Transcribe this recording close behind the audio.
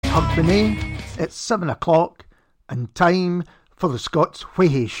It's 7 o'clock and time for the Scots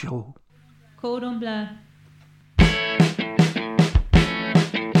Whay show. Cordon bleu.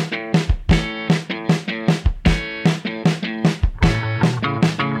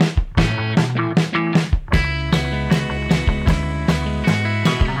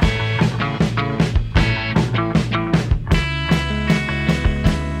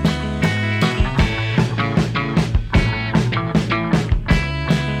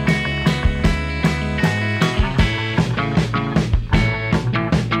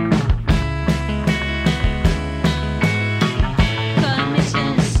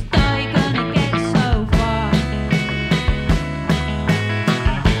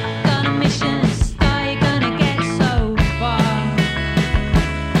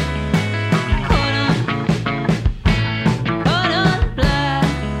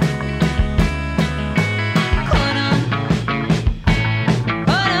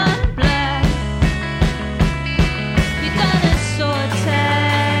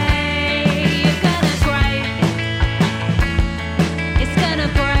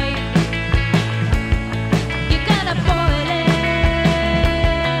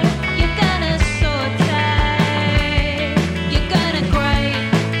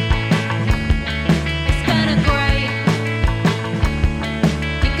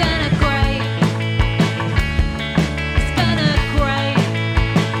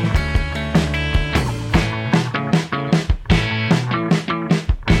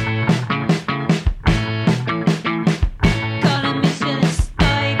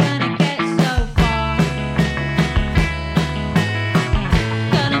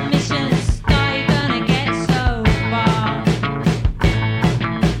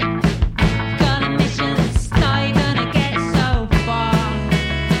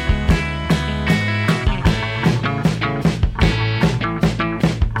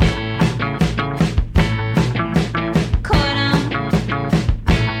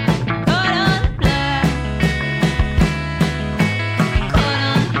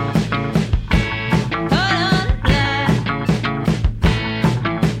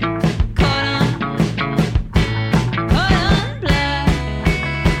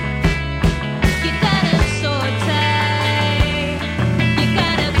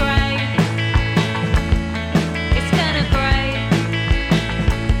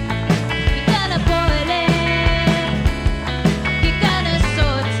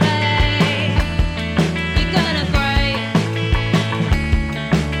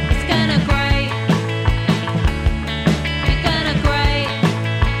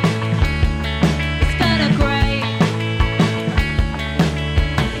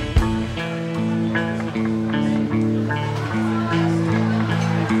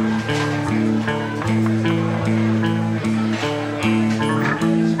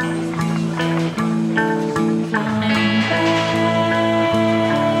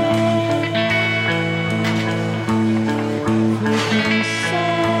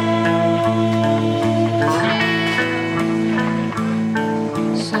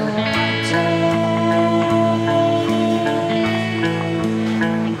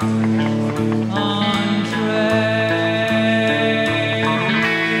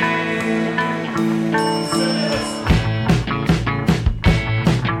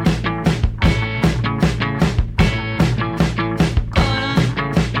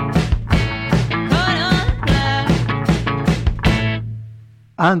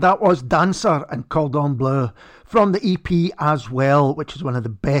 And that was Dancer and Cordon Bleu from the EP as well, which is one of the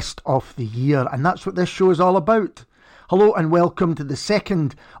best of the year. And that's what this show is all about. Hello and welcome to the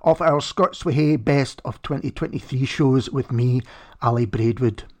second of our Scots Whay Best of 2023 shows with me, Ali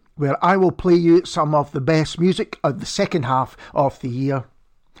Braidwood, where I will play you some of the best music of the second half of the year.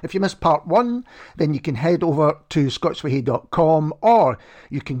 If you missed part one, then you can head over to scotswhay.com or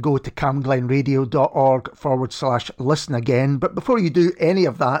you can go to camglenradio.org/listen again. But before you do any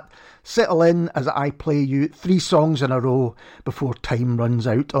of that, settle in as I play you 3 songs in a row before time runs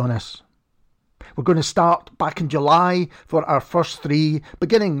out on us. We're going to start back in July for our first 3,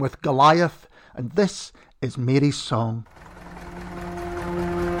 beginning with Goliath, and this is Mary's Song.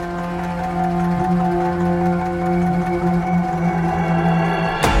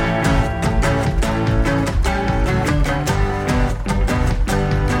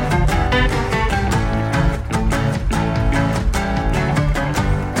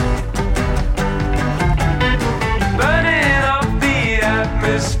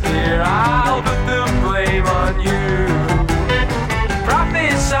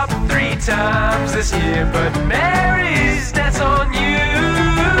 Times this year, but Mary's, that's on you.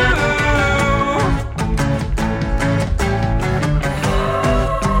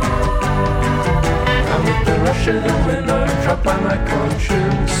 ocean when I'm trapped by my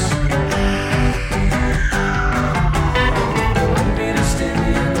conscience. One beat of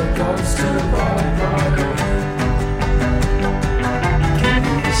steady and the gods to bye. Give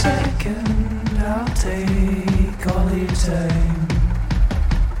me a second, I'll take all your time.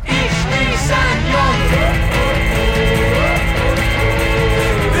 Ich mich and your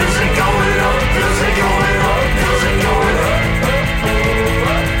music going up, music going up, music going up.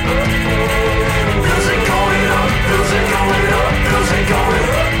 Music going up, music going up, music going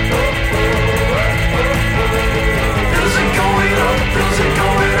up. Music going up, music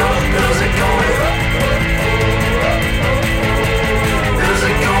going up, music going up.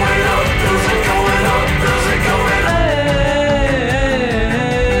 Music going up, music going up, music going up.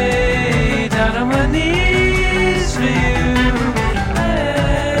 Hey, down on my knees for you.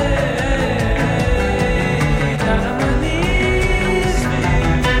 Hey, down on my knees for you.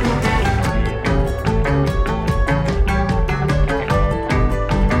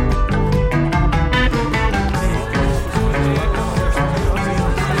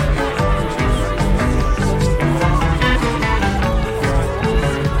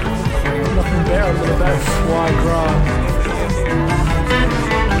 Nothing better than a bit of foie gras.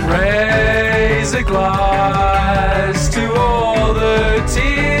 Raise a glass to all the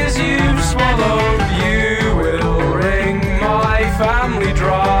tears you've swallowed. You will wring my family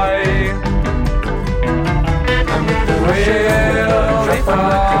dry. And with the will they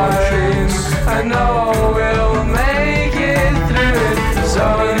find, I know we'll make it through it. The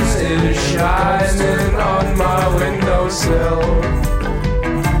sun is shining on my windowsill.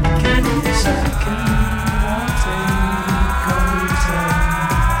 Give me a second, I'll take all your time.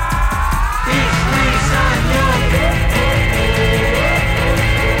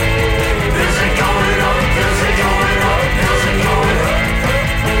 Music going up, music going up, music going up.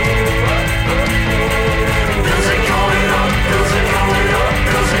 Music going up, music going up,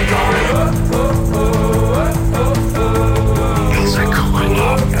 music going up. Music going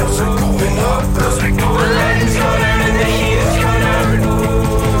up, music going up, music going up. The lights go down and the heat is coming out.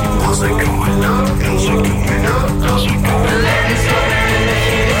 Music going up, music going up, music going up. The lights go down and the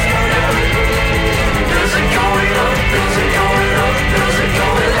heat is coming out. Music going up, music going up, music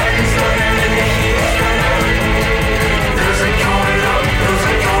going up. Lights go down and the heat is coming out. Music going up,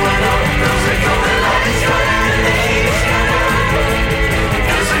 music going up, music going up. Lights go down and the heat is coming out.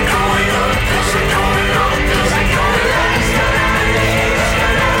 Music going up, music going up, music going up. Lights go down and the heat is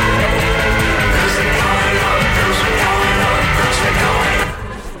coming out. Music going up, music going up, music going up.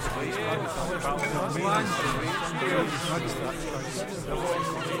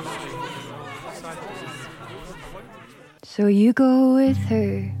 So you go with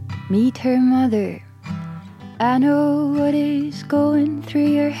her, meet her mother. I know what is going through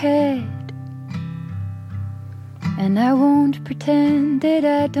your head, and I won't pretend that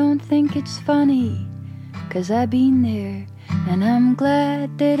I don't think it's funny, 'cause I've been there, and I'm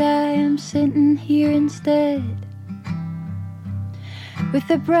glad that I am sitting here instead, with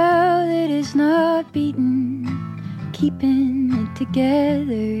a brow that is not beaten, keeping it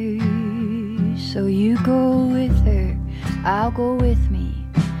together. So you go with her, I'll go with me.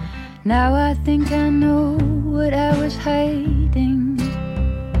 Now I think I know what I was hiding,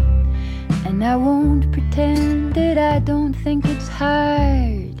 and I won't pretend that I don't think it's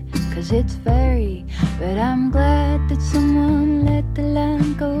hard, 'cause it's very, but I'm glad that someone let the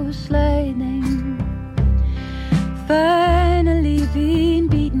line go sliding. Finally being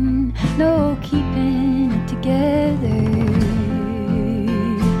beaten, no keeping it together.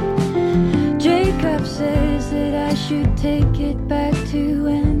 Jacob says that I should take it back to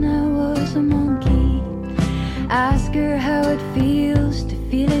when I was a monkey. Ask her how it feels to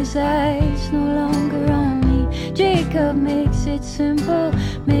feel his eyes no longer on me. Jacob makes it simple,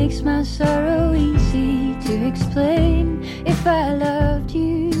 makes my sorrow easy to explain. If I loved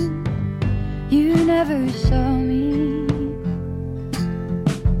you, you never saw me.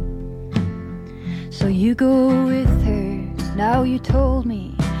 So you go with her, now you told me.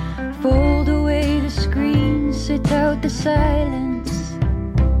 Fold away the screen, sit out the silence.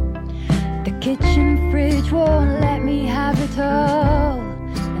 The kitchen fridge won't let me have it all,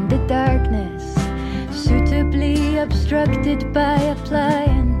 and the darkness suitably obstructed by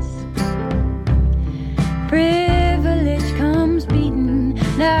appliance. Privilege comes beaten,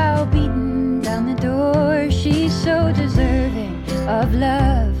 now beaten down the door. She's so deserving of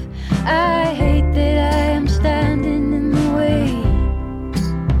love. I hate that I am standing in the way.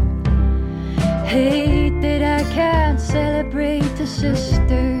 Hate that I can't celebrate a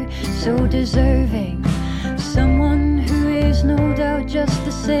sister so deserving, someone who is no doubt just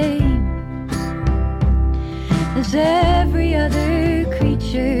the same. as every other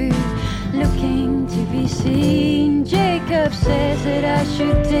creature looking to be seen. Jacob says that I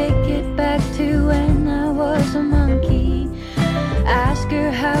should take it back to when I was a monkey. Ask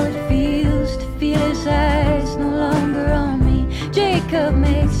her how it feels to feel his eyes no longer on me. Jacob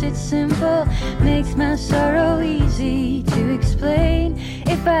makes it simple, makes my sorrow easy to explain.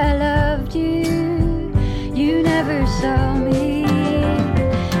 If I loved you, you never saw me.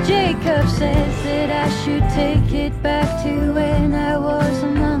 Jacob says that I should take it back to when I was a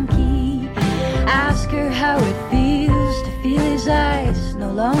monkey. Ask her how it feels to feel his eyes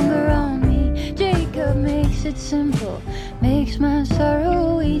no longer on me. Jacob makes it simple, makes my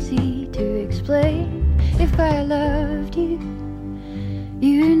sorrow easy to explain. If I loved you,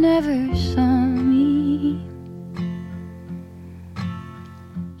 you never saw me.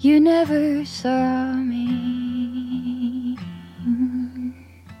 You never saw me.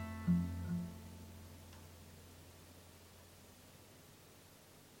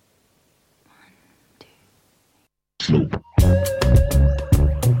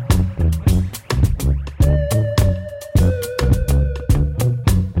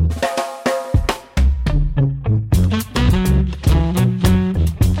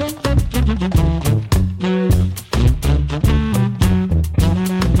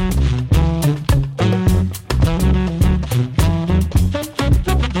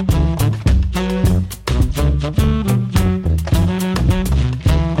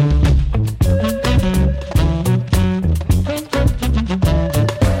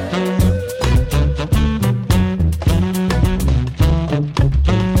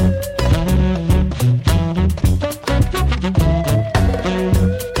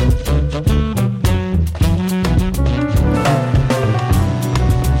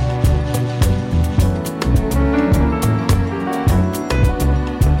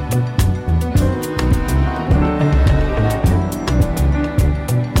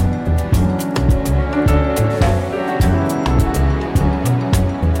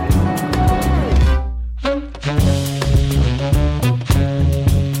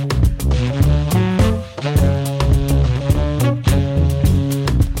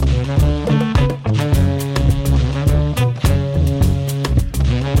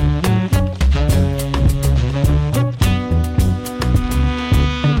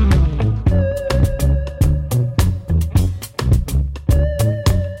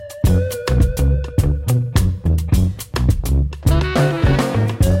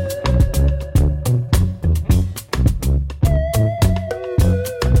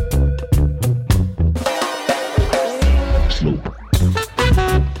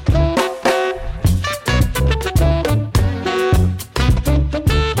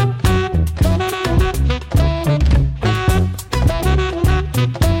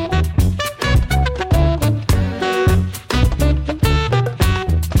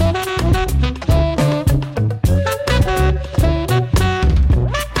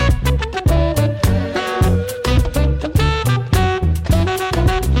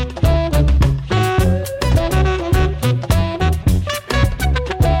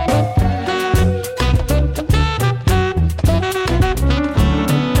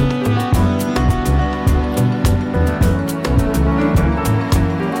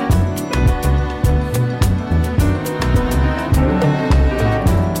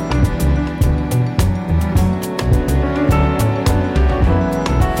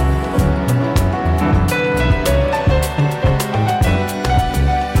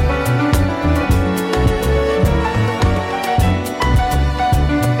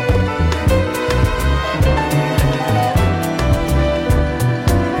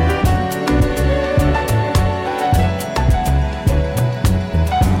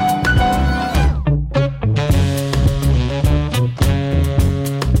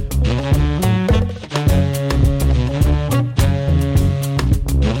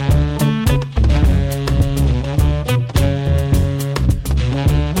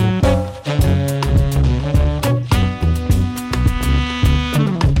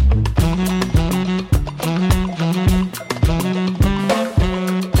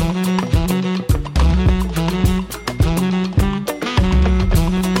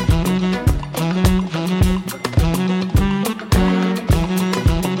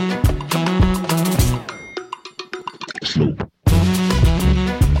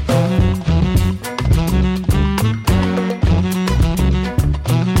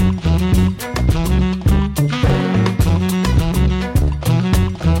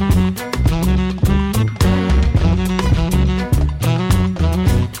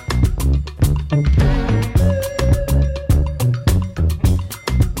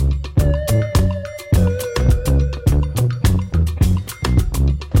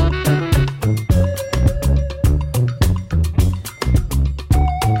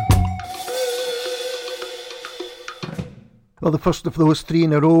 Well, the first of those three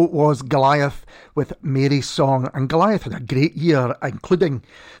in a row was Goliath with Mary's Song, and Goliath had a great year, including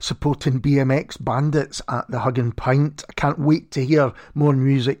supporting BMX Bandits at the Hug and Pint. I can't wait to hear more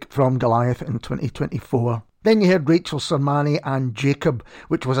music from Goliath in 2024. Then you heard Rachel Sermani and Jacob,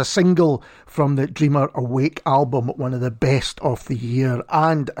 which was a single from the Dreamer Awake album, one of the best of the year.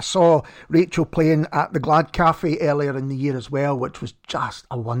 And I saw Rachel playing at the Glad Cafe earlier in the year as well, which was just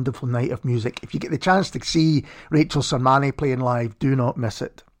a wonderful night of music. If you get the chance to see Rachel Sermani playing live, do not miss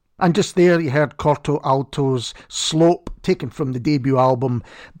it. And just there you heard Corto Alto's Slope, taken from the debut album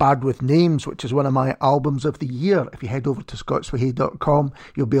Bad With Names, which is one of my albums of the year. If you head over to scotsway.com,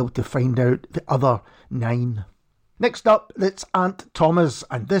 you'll be able to find out the other 9. Next up, it's Aunt Thomas,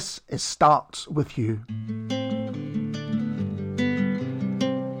 and this is Starts With You.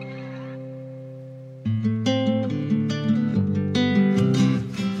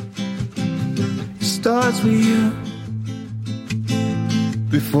 It starts with you.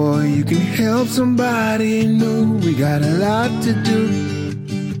 Before you can help somebody new, we got a lot to do.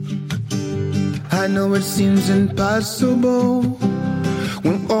 I know it seems impossible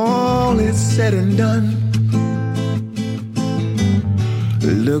when all is said and done.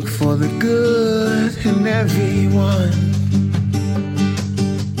 Look for the good in everyone.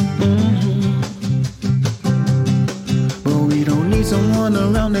 But we don't need someone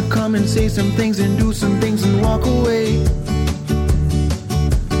around to come and say some things and do some things and walk away.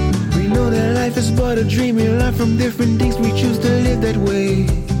 Know that life is but a dream. We learn from different things. We choose to live that way.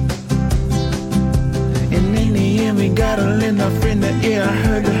 And in the end, we gotta lend our friend the ear. I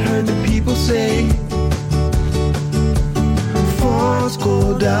heard the people say, Falls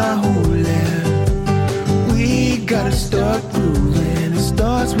go down. We gotta start grooving. It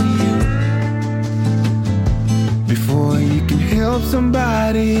starts with you. Before you can help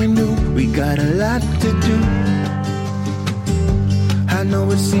somebody new, we got a lot to do. I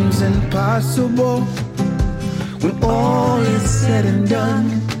know it seems impossible when all is said and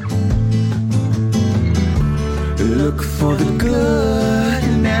done. Look for the good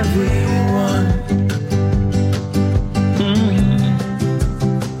in everyone.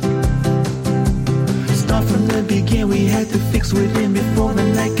 Start from the beginning, we had to fix within before the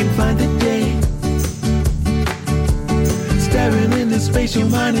night can find the day. Staring into space, your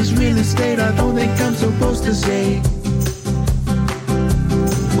mind is real estate. I don't think I'm supposed to say.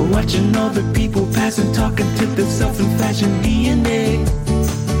 Watching all the people passing, talking to themselves in fashion DNA.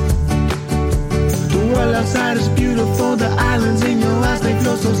 The world outside is beautiful, the islands in your eyes, they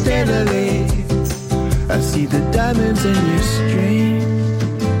flow so steadily. I see the diamonds in your string,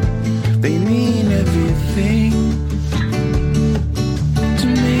 they mean everything to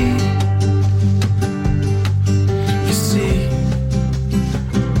me. You see,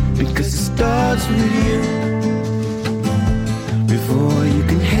 because it starts with you. Before you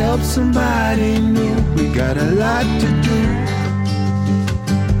can help somebody new, we got a lot to do.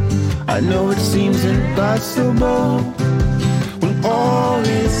 I know it seems impossible when all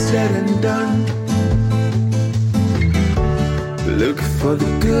is said and done. Look for the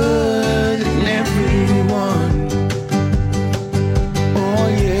good in everyone. Oh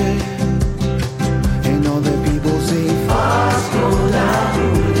yeah. And all the people say, fast go down.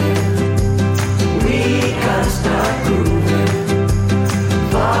 We gotta start grooving.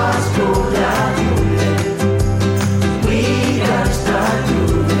 Fast go down, we gotta start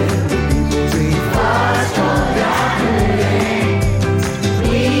moving. Fast go down,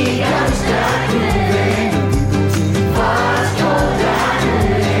 we gotta start moving. Fast go down,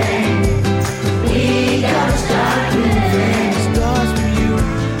 we gotta start moving. Starts with you.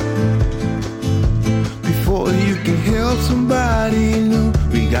 Before you can help somebody new,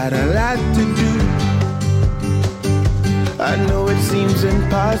 we got a lot to do. I know it seems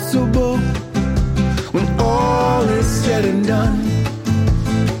impossible when all is said and done.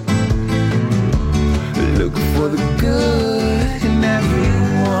 Look for the good in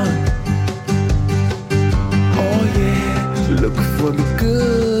everyone. Oh yeah, look for the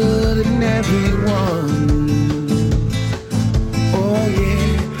good in everyone. Oh yeah,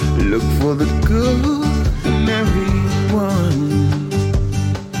 look for the good in everyone.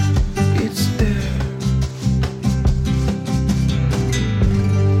 It's there.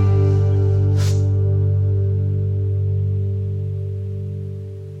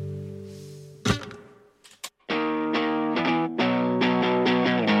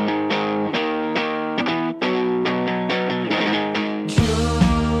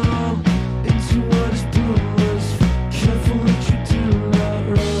 Careful what you do, not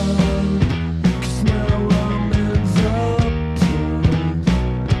wrong. 'Cause now I'm hands up.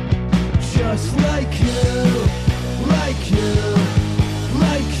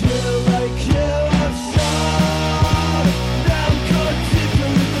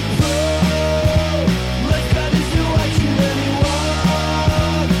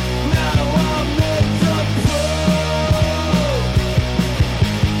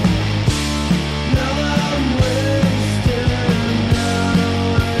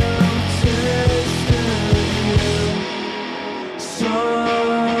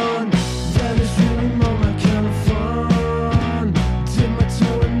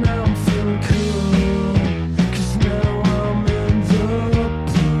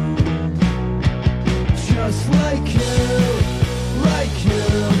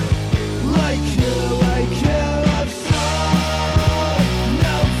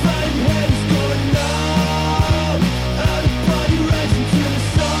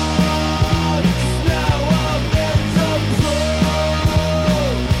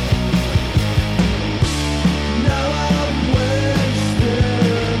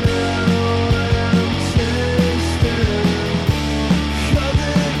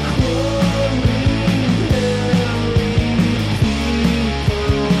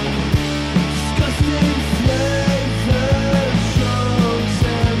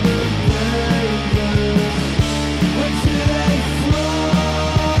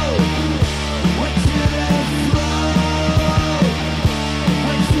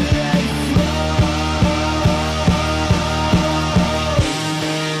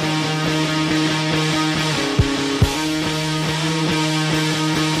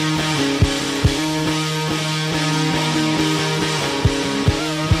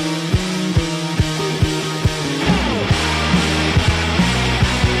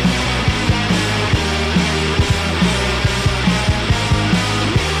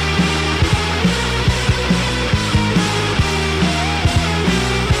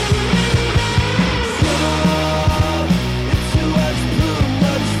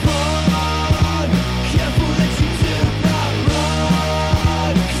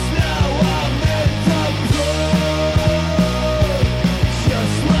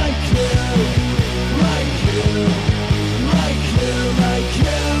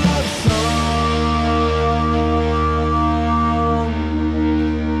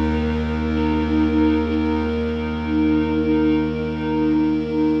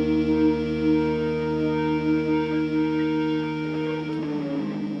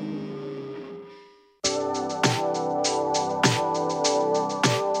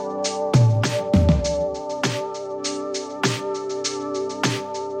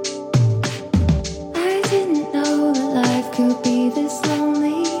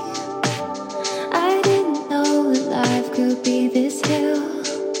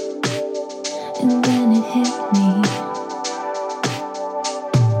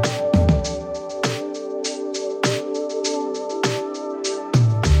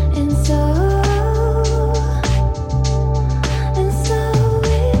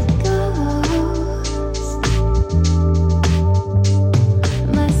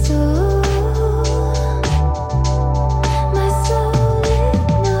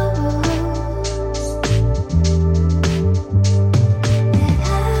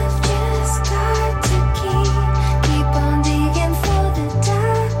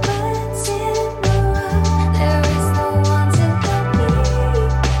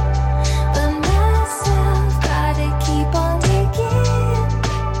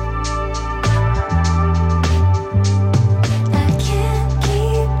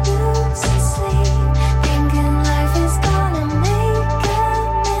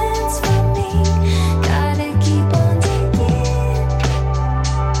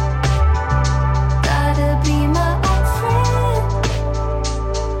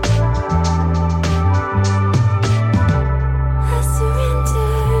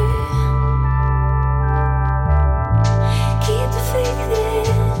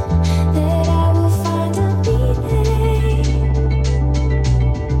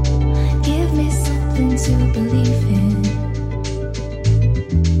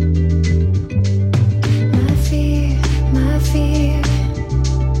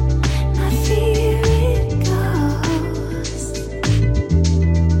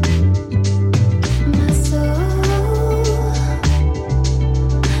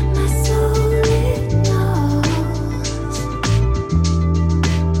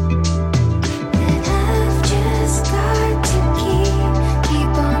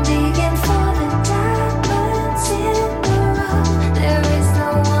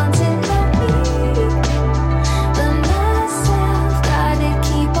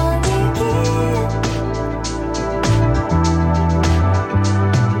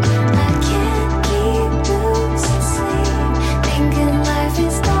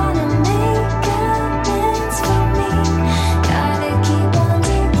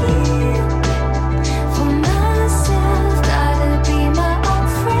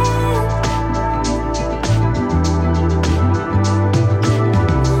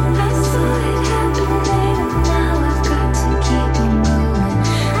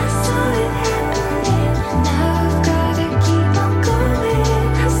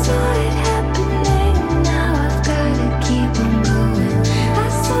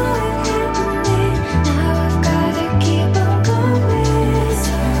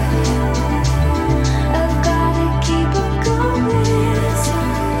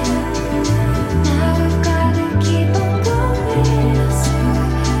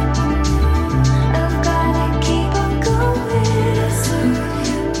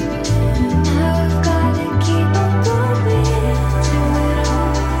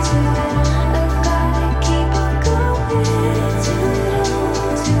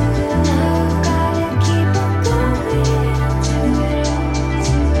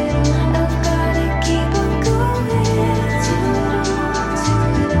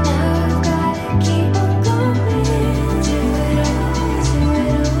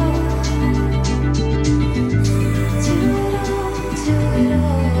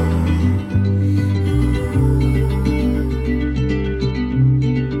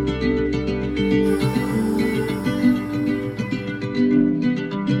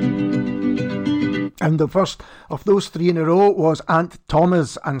 And the first of those three in a row was Ant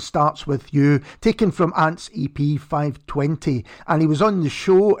Thomas and Starts With You, taken from Ant's EP 520. And he was on the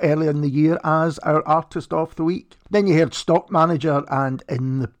show earlier in the year as our Artist of the Week. Then you heard Stock Manager and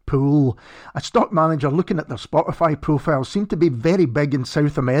In the Pool. A Stock Manager, looking at their Spotify profile, seemed to be very big in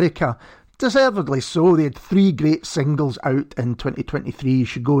South America. Deservedly so. They had 3 great singles out in 2023. You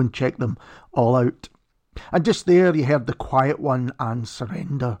should go and check them all out. And just there you heard The Quiet One and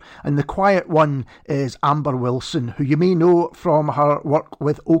Surrender. And The Quiet One is Amber Wilson, who you may know from her work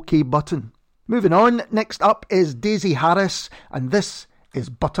with OK Button. Moving on, next up is Daisy Harris, and this is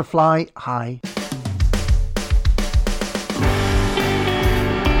Butterfly High.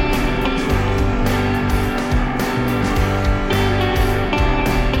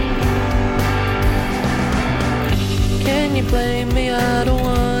 Can you blame me? I don't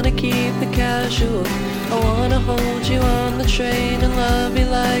wanna keep it casual. I wanna hold you on the train and love you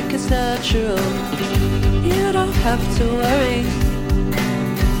like it's natural. You don't have to worry,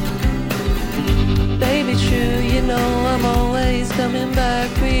 baby, true, you know I'm always coming back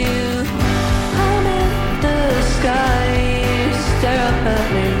for you. I'm in the sky, you stare up at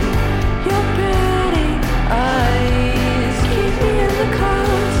me. Your pretty eyes keep me in the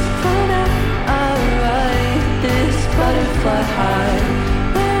clouds. For now I'll ride this butterfly high.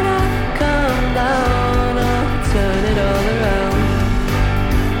 When I come down, I'll turn it all around.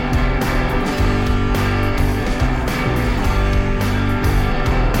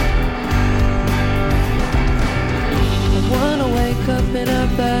 I wanna wake up in a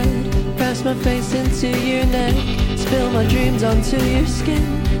bed, press my face into your neck, spill my dreams onto your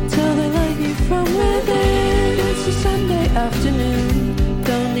skin, till they light you from within. It's a Sunday afternoon,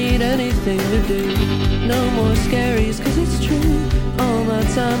 don't need anything to do. No more scaries, cause it's true, all my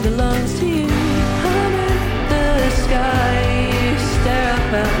time belongs to you. I'm in the sky, you stare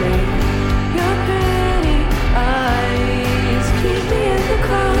up at me. Your pretty eyes keep me in the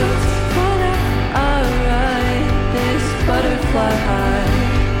clouds. For now I'll ride this butterfly high.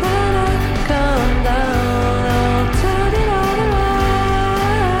 When I come down, I'll turn it all around.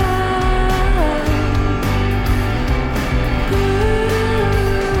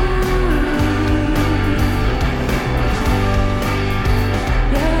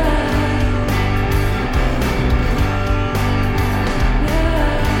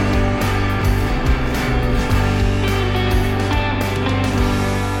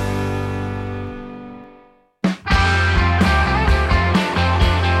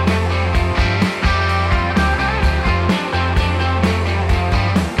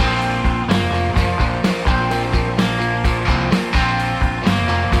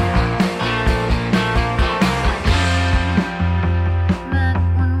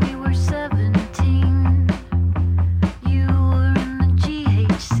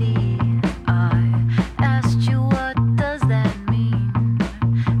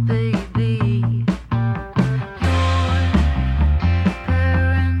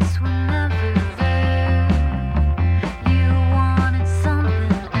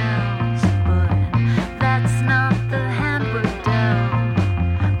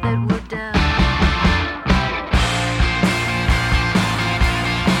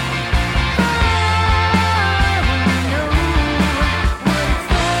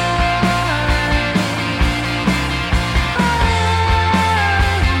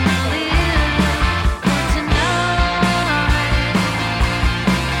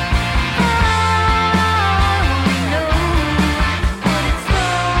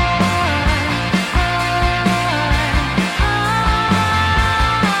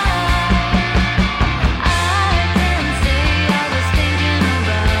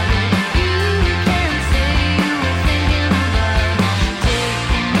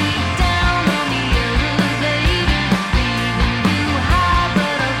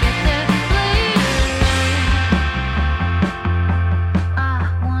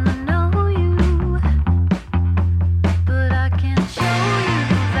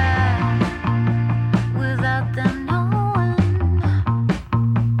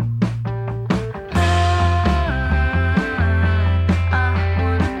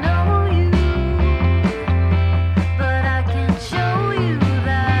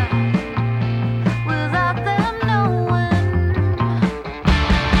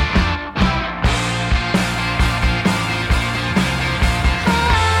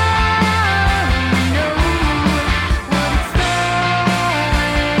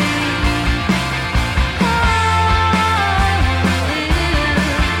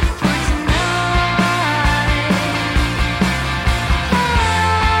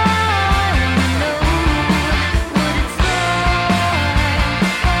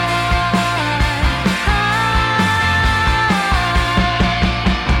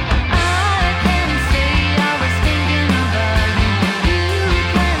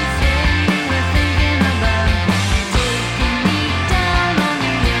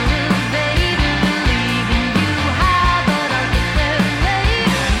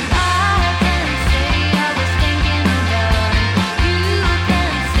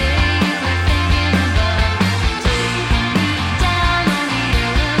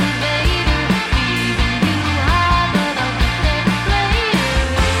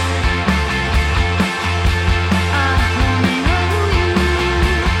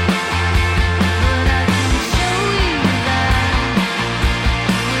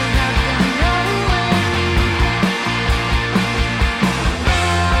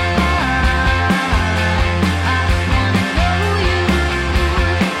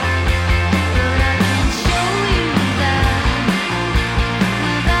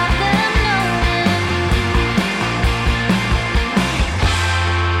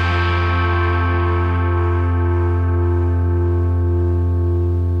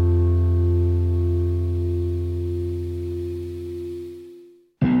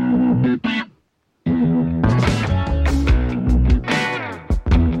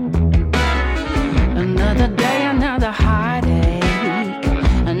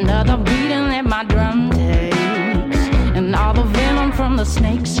 the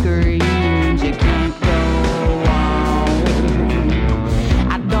snake screams, you can't go on.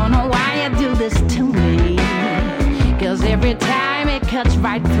 I don't know why you do this to me, 'cause every time it cuts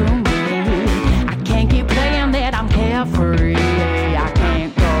right through me. I can't keep playing that I'm carefree. I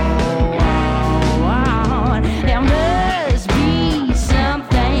can't go on. There must be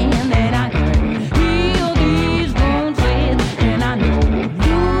something that I can heal these wounds with, and I know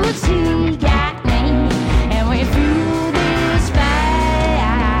you see got me, and we fuel this fight.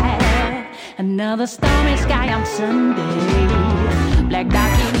 Another stormy sky on Sunday. Black dot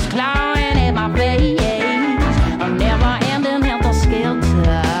keeps clawing at my face. A never-ending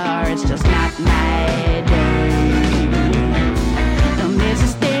helter-skelter. It's just not my day. And there's a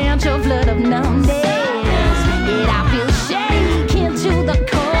stench of blood of numbness. Yet I feel shaking to the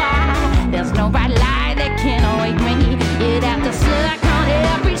core. There's no bright light that can wake me. You'd have to suck on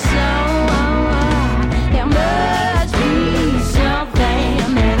every soul. There must be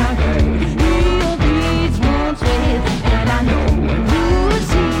something that I can heal these wounds with, and I know you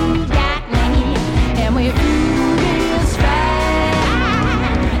see got me, and we fuel this fight.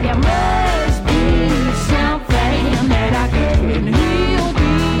 There must be something that I can heal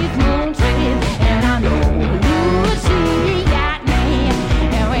these wounds with, and I know you see got me,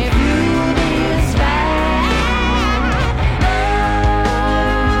 and we fuel this fight.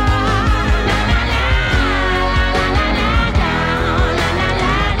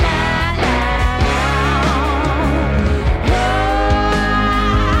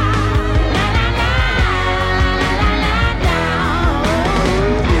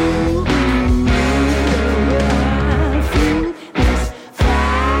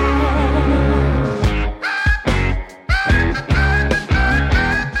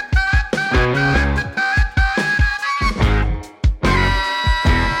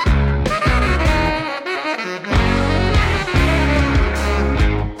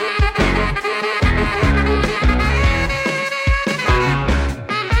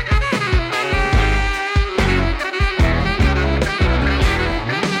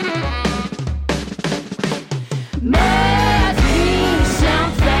 Must be something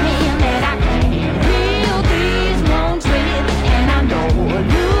that I can heal these wounds with, and I know you see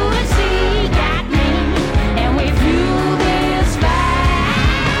got me, and we fuel this fight.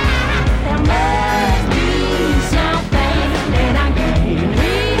 There must be something that I can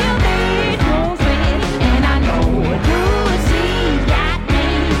heal these wounds with, and I know you see got me,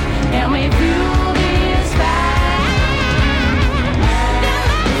 and we fuel this fight. There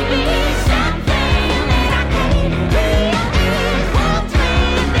must be something that I can heal these wounds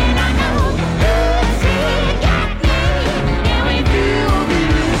with, and I know you see got me, and we fuel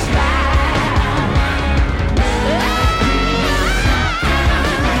this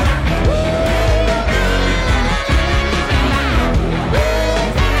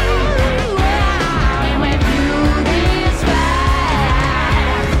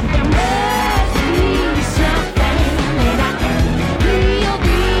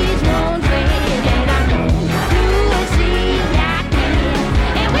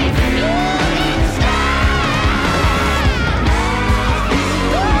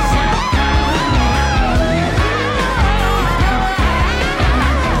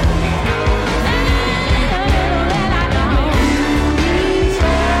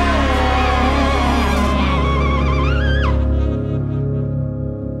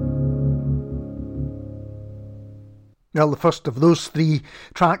Well, the first of those three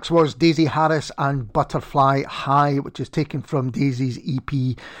tracks was Daisy Harris and Butterfly High, which is taken from Daisy's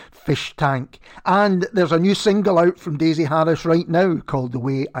EP Fish Tank. And there's a new single out from Daisy Harris right now called The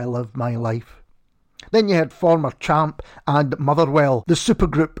Way I Live My Life. Then you had Former Champ and Motherwell, the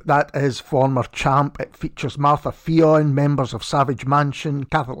supergroup that is Former Champ. It features Martha Fionn, members of Savage Mansion,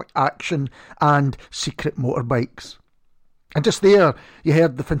 Catholic Action and Secret Motorbikes. And just there, you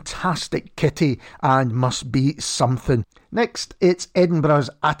heard the fantastic Kitty and Must Be Something. Next, it's Edinburgh's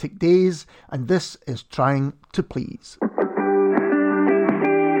Attic Days, and this is Trying to Please.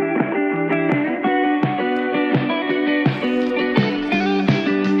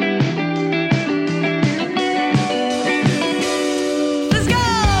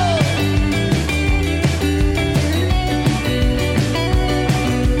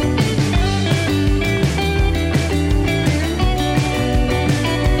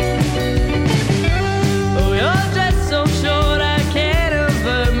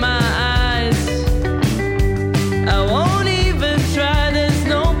 I won't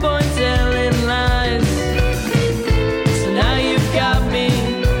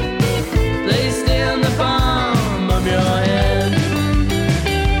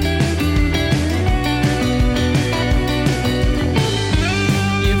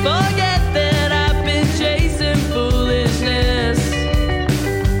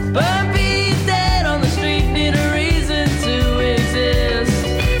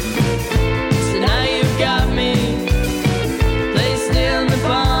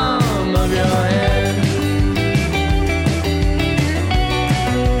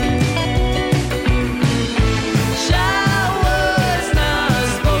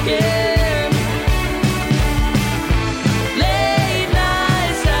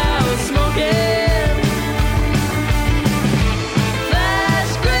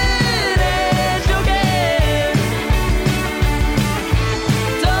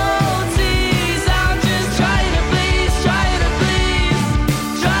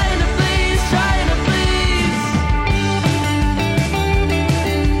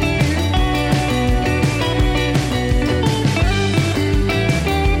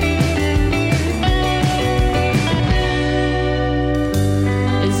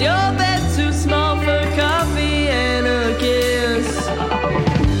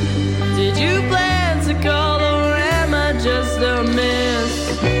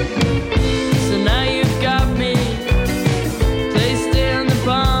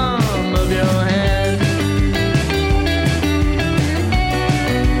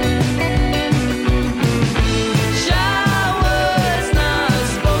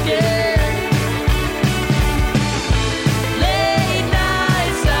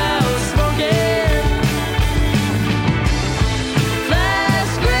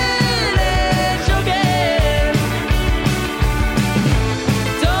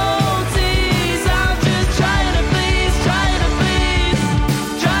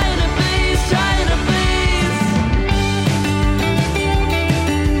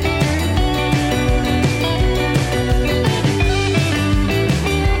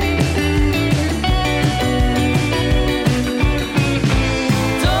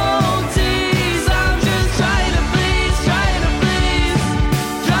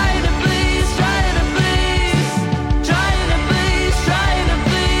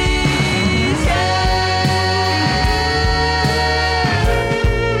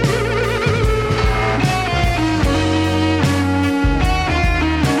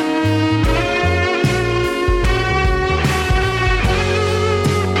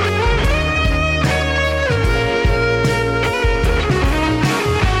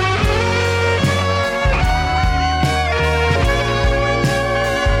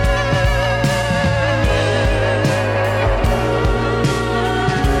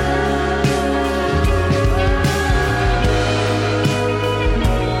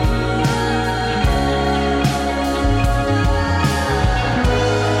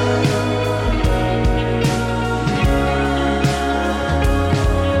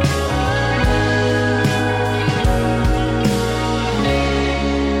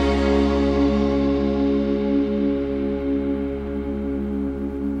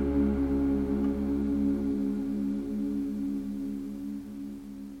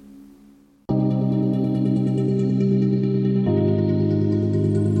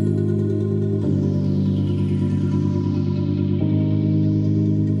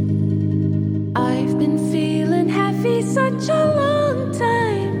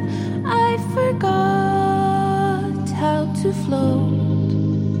float.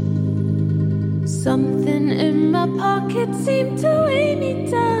 Something in my pocket seemed to weigh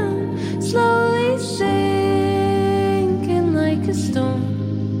me down, slowly sinking like a stone.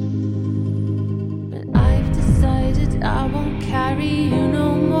 But I've decided I won't carry you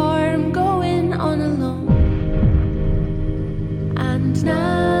no more. I'm going on alone. And now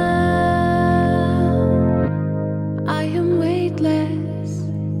I am weightless,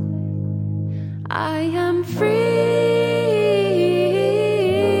 I am free,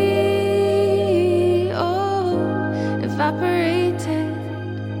 oh, evaporated,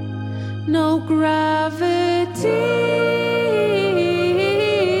 no gravity.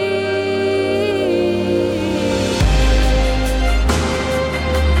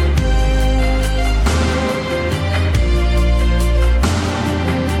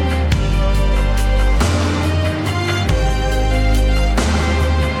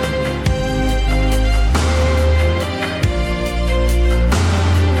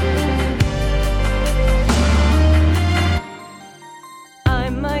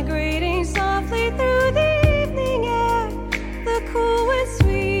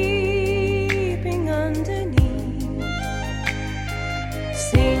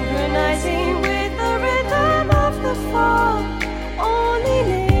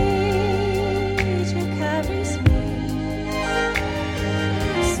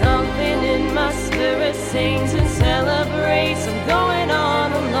 Sings and celebrates, I'm going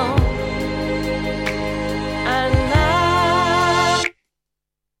on alone. And now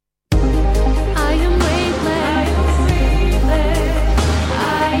I am weightless,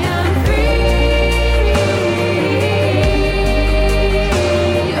 I am free,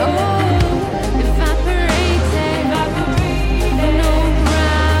 oh, evaporated, no gravity.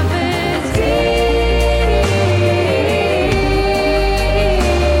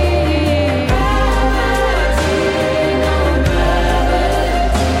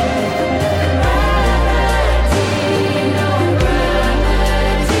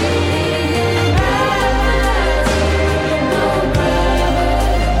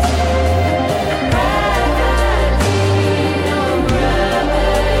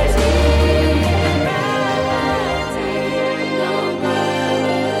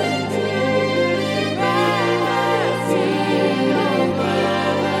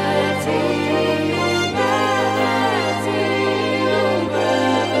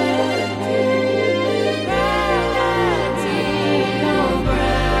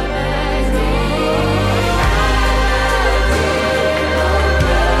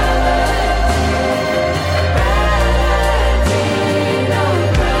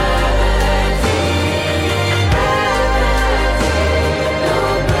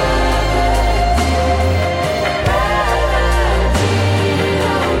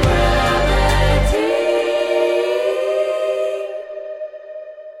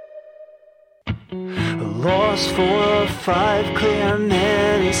 Lost 4 or 5 clear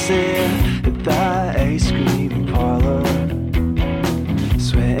minutes there at that ice cream parlor,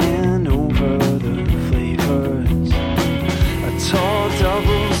 sweating over the flavors. A tall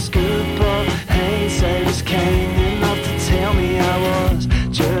double scoop of hindsight was kind enough to tell me I was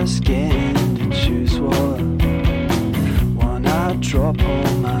just getting to choose what one I'd drop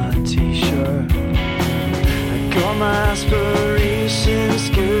on my t-shirt. I got my aspirations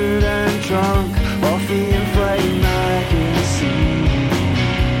good and drunk off the in-flight magazine.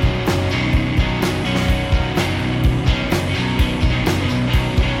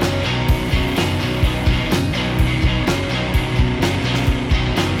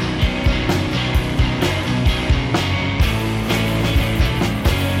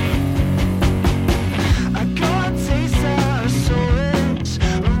 I got a taste out of so rich,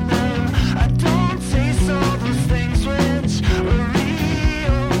 remember, I don't taste all those things which are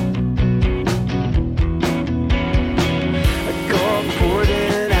real. I got bored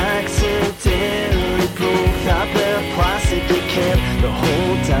and accidentally broke that bit of plastic that kept the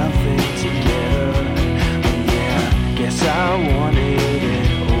whole damn thing together. Oh yeah, guess I wanted it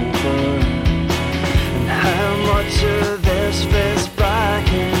over. And how much of this fits back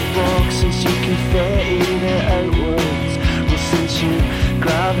in the box since you can fade it outwards? Well, since you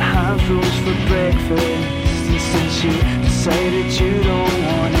grabbed handfuls for breakfast, and since you decided you don't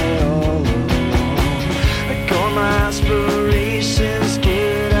want it all alone, I got my aspirations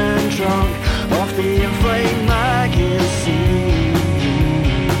good and drunk off the in-flight magazine.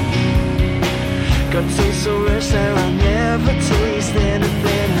 Got taste so rich that I never taste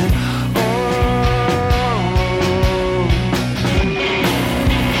anything at all.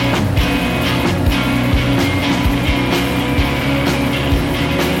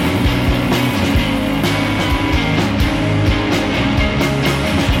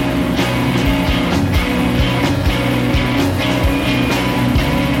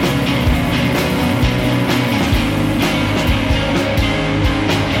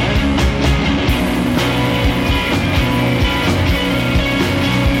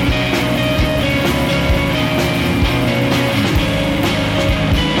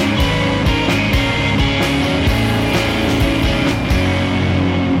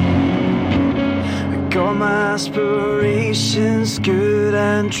 good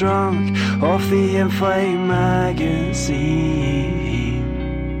and drunk off the inflamed magazine.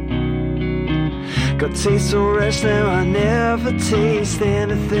 Got taste so rich now I never taste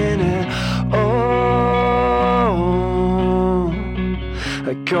anything at all.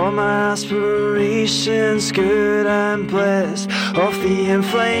 I got my aspirations good and blessed off the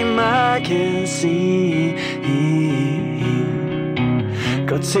inflamed magazine.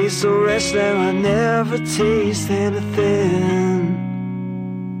 Got taste so rich now I never taste anything.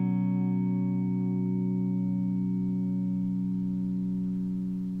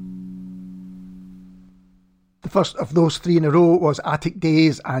 The first of those three in a row was Attic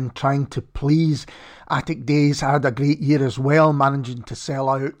Days and Trying to Please. Attic Days had a great year as well, managing to sell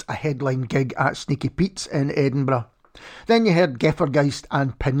out a headline gig at Sneaky Pete's in Edinburgh. Then you heard Geffergeist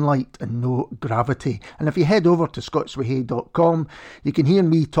and Pinlight and No Gravity. And if you head over to scotsway.com, you can hear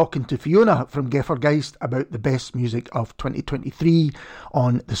me talking to Fiona from Geffergeist about the best music of 2023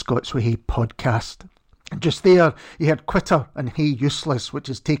 on the Scots Way podcast. And just there, you heard Quitter and Hey Useless, which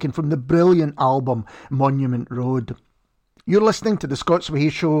is taken from the brilliant album Monument Road. You're listening to the Scots Way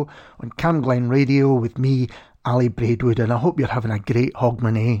Show on Camglen Radio with me, Ali Braidwood, and I hope you're having a great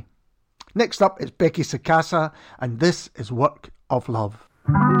Hogmanay. Next up is Becky Sakasa, and this is Work of Love.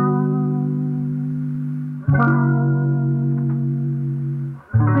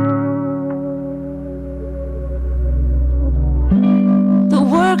 The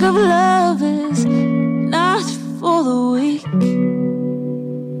work of love is not for the weak.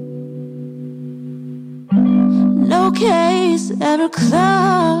 No case ever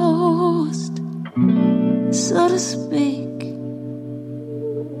closed, so to speak.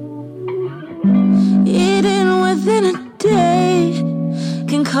 Eating within a day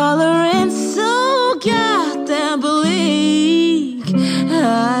can color in so goddamn bleak.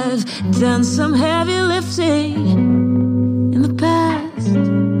 I've done some heavy lifting in the past,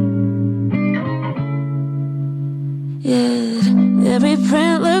 yet every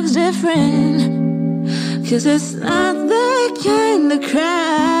print looks different, 'cause it's not that kind of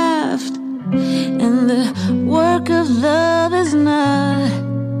craft. And the work of love is not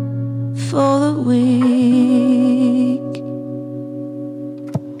for the weak.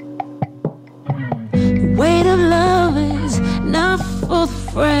 The weight of love is not for the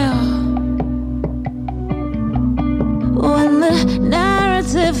frail. When the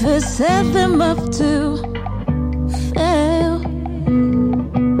narrative has set them up to fail,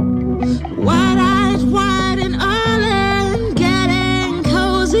 wide-eyed, wide and all in, getting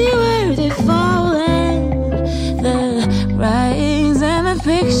cozy where they fall in. The writings and the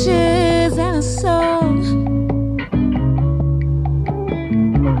pictures and a song.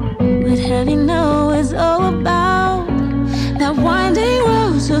 What heavy know is all about that winding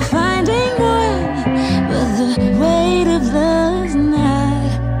road to finding one. But the weight of love is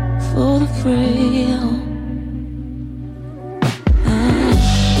not for the frail.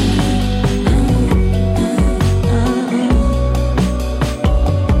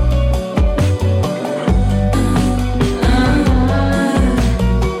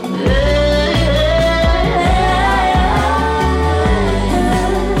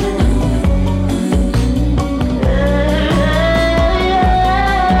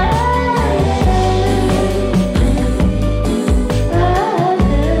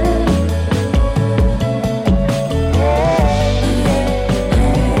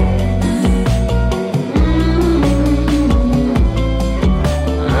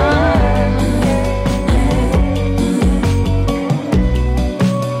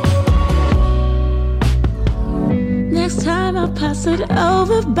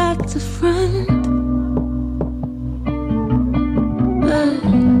 Over back to front, but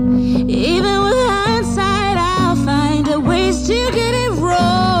even with hindsight I'll find a ways to get it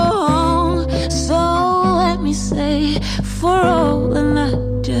wrong. So let me say for all and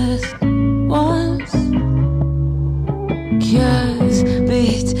not just once, 'cause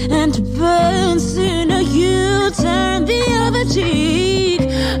beat and burn sooner you turn the other cheek.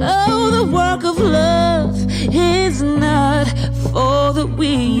 Oh, the work of love is not for the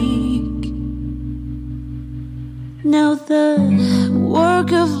weak. Now the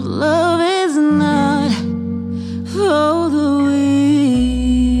work of love is not for the weak.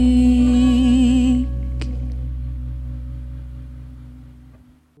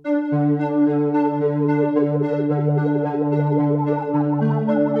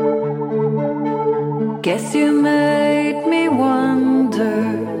 Guess you made me wonder,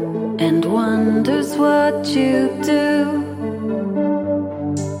 and wonder's what you do.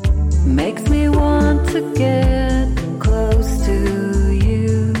 Makes me want to get close to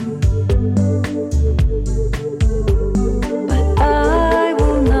you, but I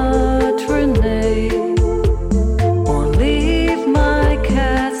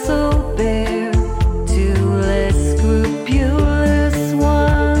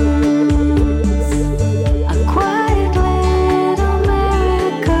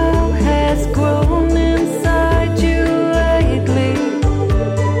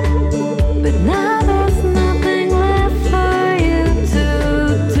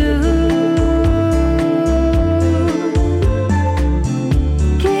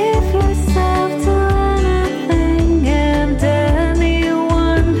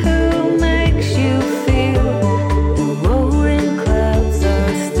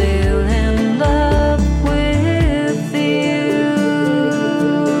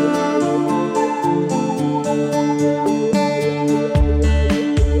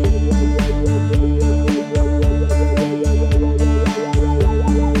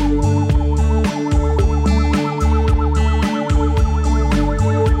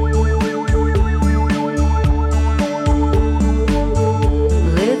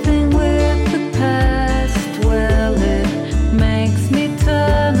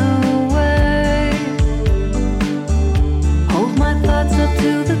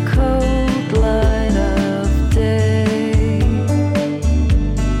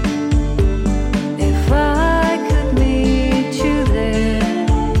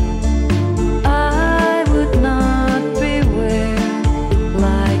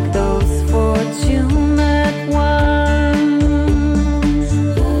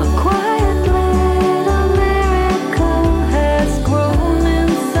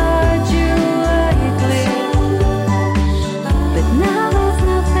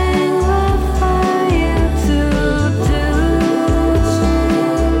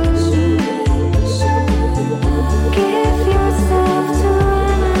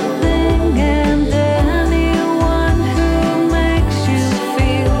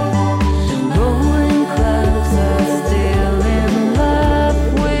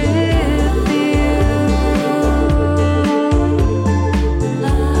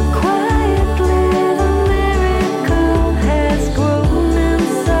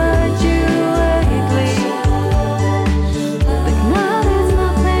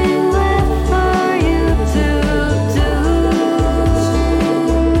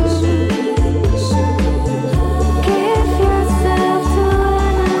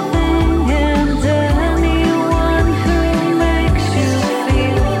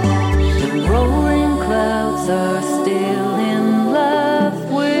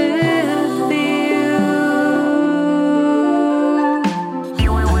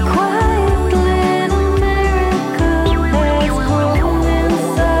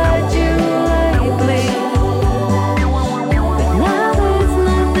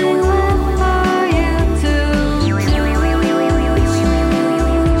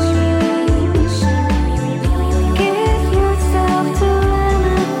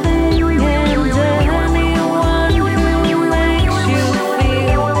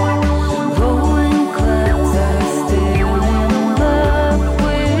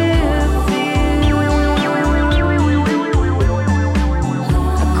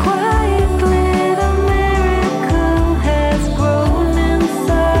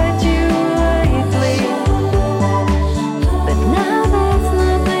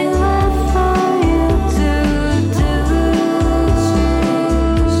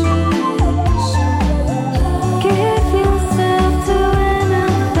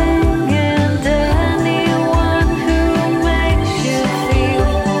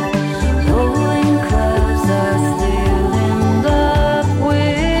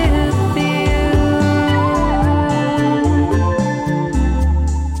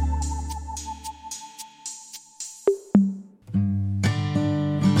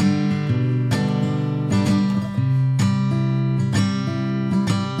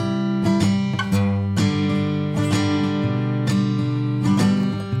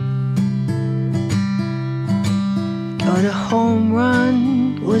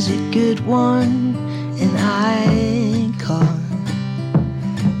was a good one, and I caught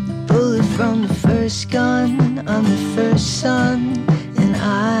the bullet from the first gun. I'm the first son, and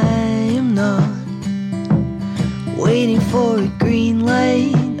I am not waiting for a green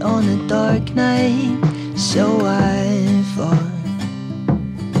light on a dark night. So I thought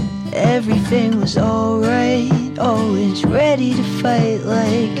everything was alright, always ready to fight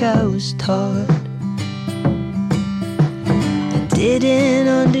like I was taught. I didn't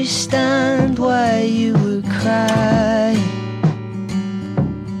understand why you were crying.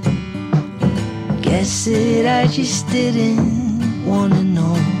 Guess that I just didn't wanna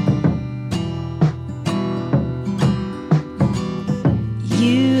know.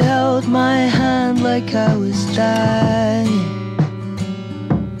 You held my hand like I was dying,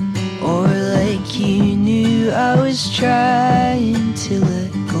 or like you knew I was trying to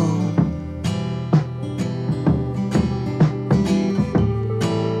let go.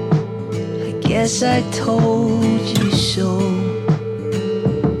 I guess I told you so.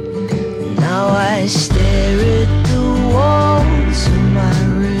 Now I stare at the walls of my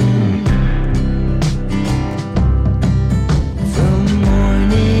room, from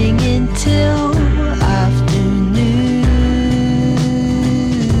morning until afternoon.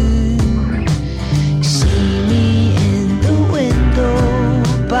 See me in the window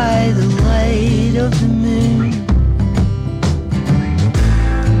by the light of the moon.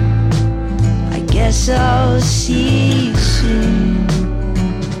 I guess I'll see you soon.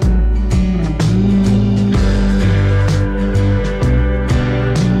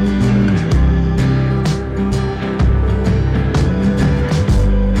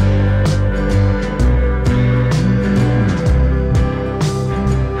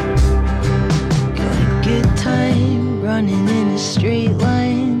 Running in a straight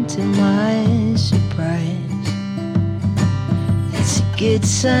line to my surprise. It's a good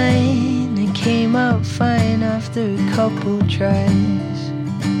sign. I came out fine after a couple tries.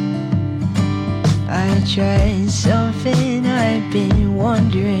 I tried something I've been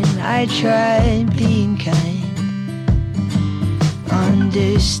wondering. I tried being kind,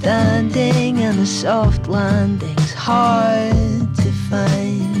 understanding, and a soft landing's hard to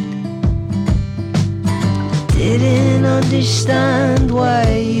find. Didn't understand why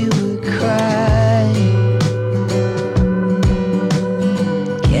you would cry.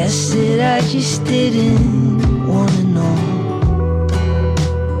 Guess that I just didn't wanna know.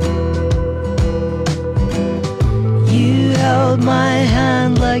 You held my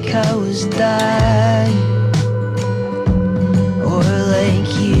hand like I was dying, or like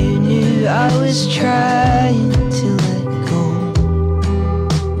you knew I was trying to let go.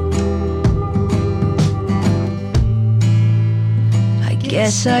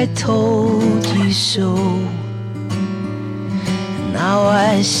 Guess I told you so. Now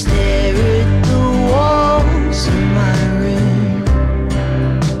I stare at the walls of my room,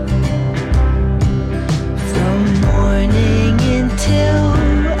 from morning until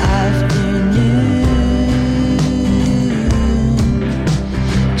afternoon.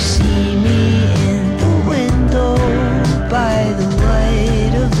 See me in the window by the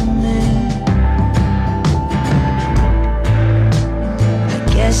light of the moon.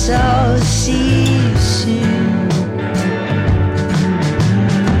 Guess I'll see you soon.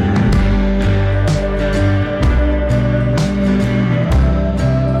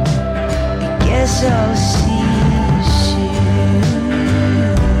 I guess I'll see you soon.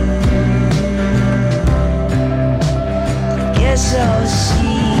 I guess I'll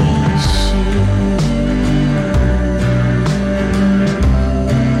see you soon.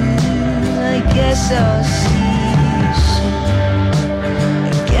 I guess I'll see you soon.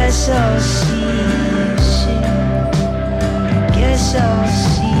 Guess I'll see you soon. Guess I'll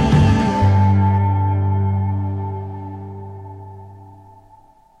see you.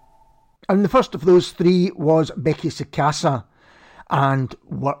 And the first of those three was Becky Sagasa and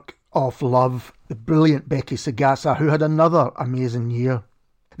Work of Love, the brilliant Becky Sagasa, who had another amazing year.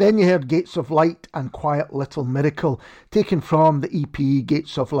 Then you heard Gates of Light and Quiet Little Miracle, taken from the EP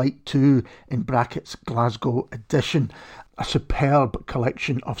Gates of Light 2 in brackets Glasgow edition, a superb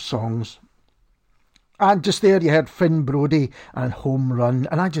collection of songs. And just there you heard Finn Brodie and Home Run,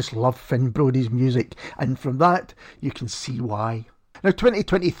 and I just love Finn Brodie's music, and from that you can see why. Now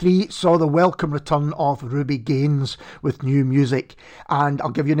 2023 saw the welcome return of Ruby Gaines with new music, and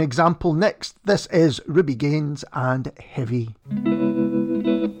I'll give you an example next. This is Ruby Gaines and Heavy.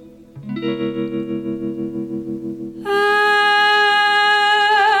 I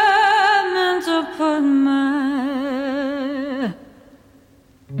meant to put my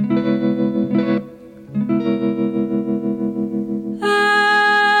I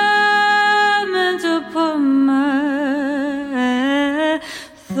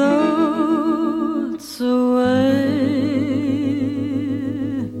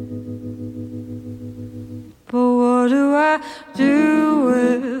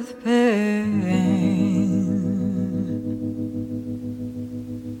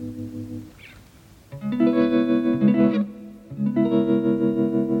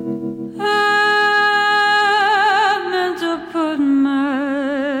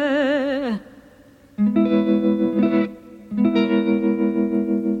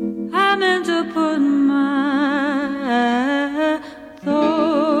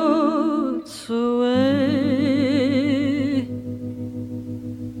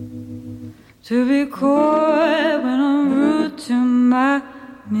to be coy when I'm rude to my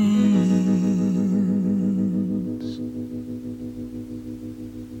means.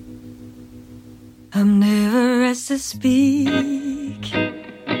 I'm never asked to speak,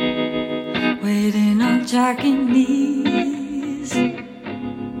 waiting on jacking knees,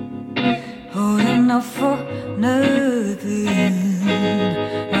 holding up for nothing,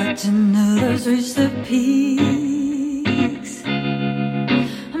 watching others reach the peaks.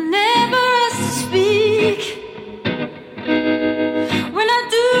 I'm never asked to speak, when I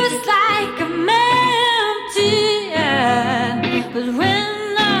do it's like I'm empty, but when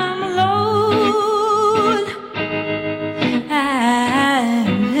I'm alone, I'm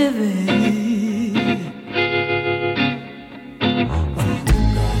heavy.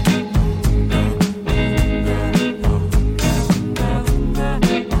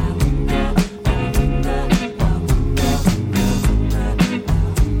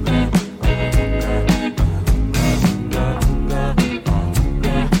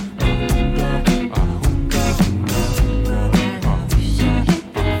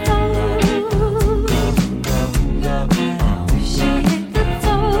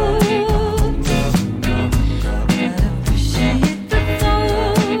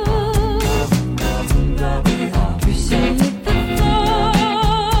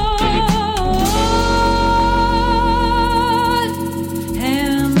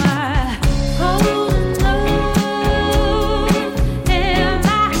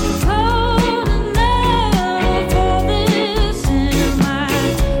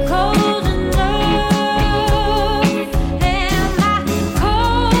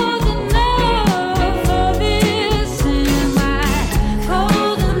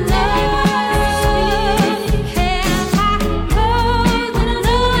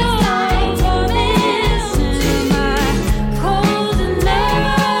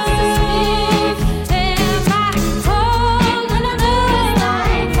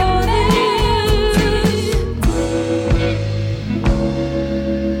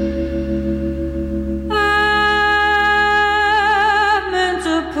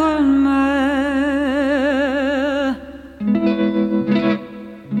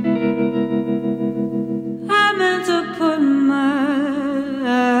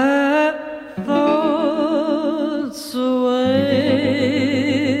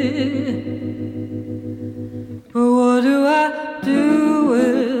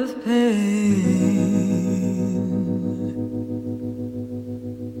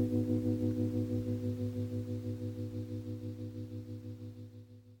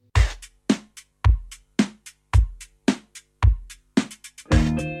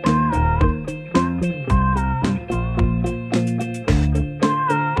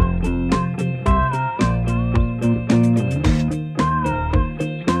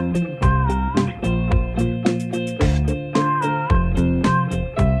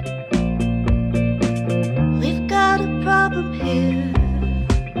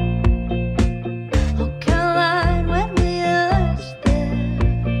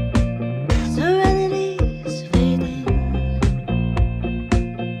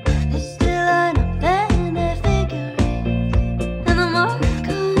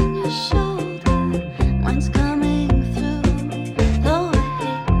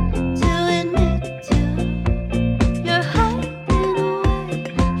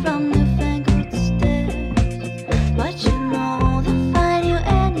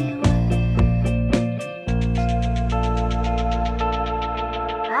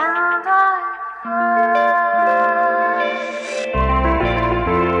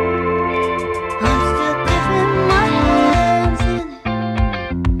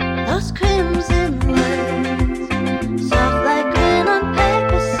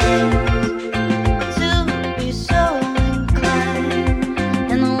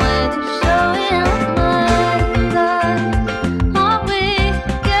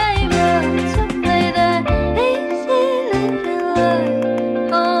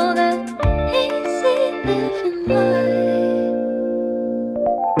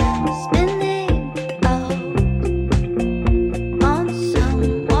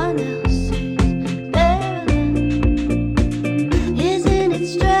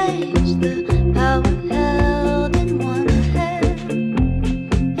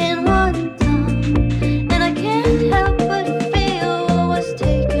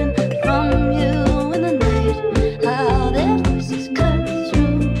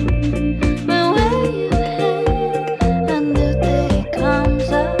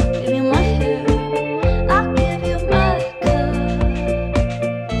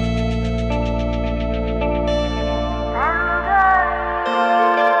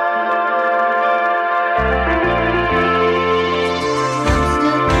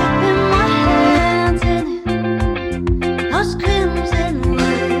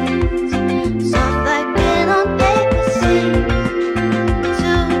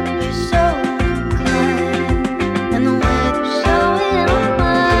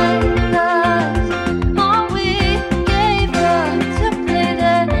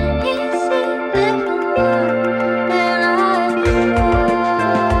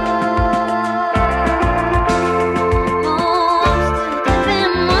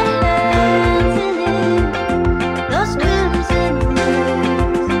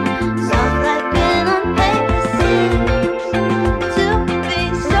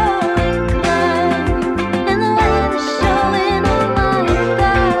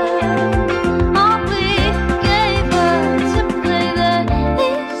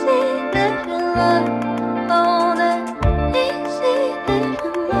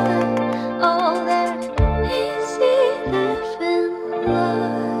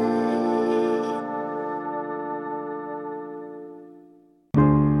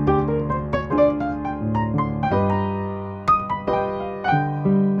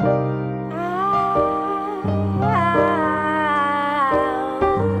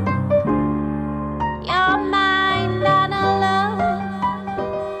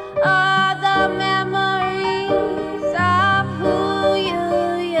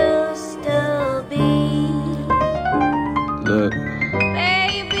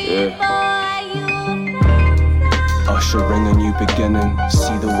 beginning.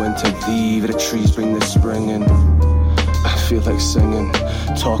 See the winter leave, the trees bring the spring in. I feel like singing,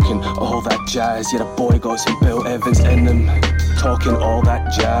 talking all that jazz. Yeah, the boy got some Bill Evans in him. Talking all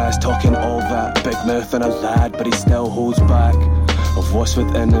that jazz, talking all that big mouth on a lad, but he still holds back of what's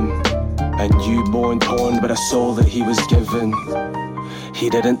within him. A newborn torn by the soul that he was given. He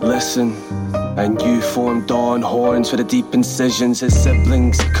didn't listen, and you formed dawn horns for the deep incisions. His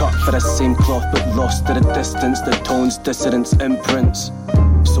siblings cut for the same cloth but lost to the distance. The tones, dissidence, imprints.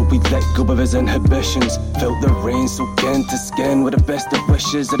 So we let go of his inhibitions. Felt the rain soak into skin with the best of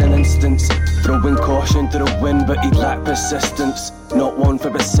wishes in an instance. Throwing caution to the wind, but he lacked persistence. Not one for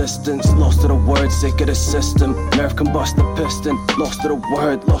persistence. Lost to the word, sick of the system. Nerve combust the piston. Lost to the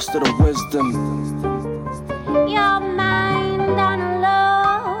word, lost to the wisdom. Your mind on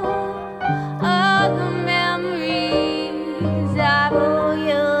low of the memories of who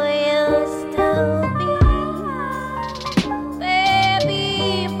you used to be.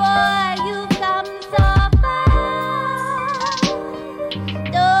 Baby boy, you come so far.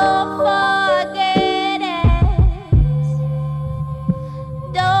 Don't forget it.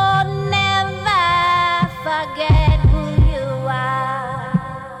 Don't never forget who you are.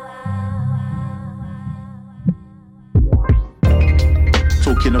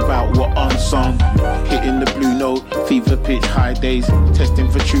 Talking about what unsung, hitting the blue note, fever pitch high days, testing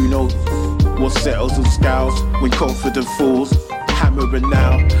for true notes. What settles the scales when confident falls, hammering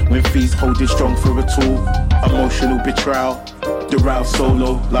now when feet holding strong for a tool. Emotional betrayal, derail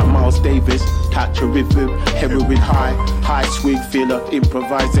solo like Miles Davis, catch a rhythm, heroin high swing filler,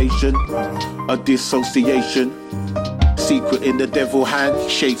 improvisation, a dissociation. Secret in the devil hand,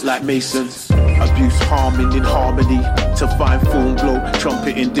 shaped like masons. Abuse harming in harmony, to find form blow,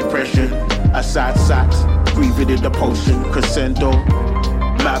 trumpet in depression. A sad sax, breathing in the potion, crescendo.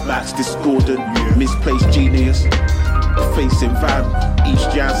 Mad Max discordant, misplaced genius. Facing van, each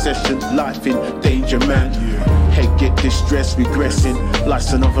jam session, life in danger man. Head get distressed, regressing,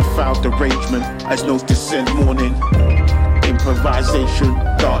 life's another foul derangement. As notes descend morning, improvisation,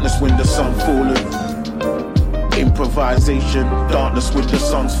 darkness when the sun fallen. Improvisation, darkness when the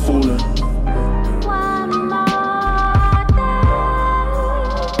sun's fallen. One more day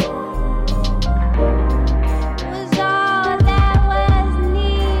was all that was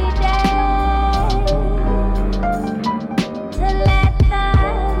needed to let the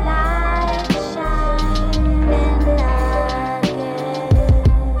light shine in again.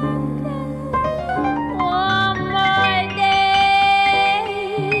 One more day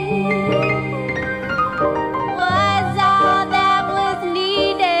was all that was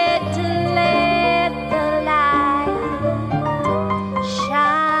needed to let the light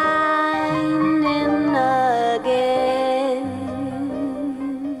shine in again.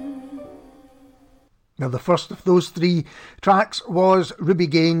 Now, the first of those three tracks was Ruby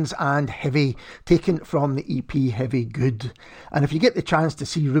Gaines and Heavy, taken from the EP Heavy Good. And if you get the chance to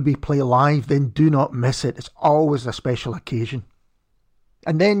see Ruby play live, then do not miss it. It's always a special occasion.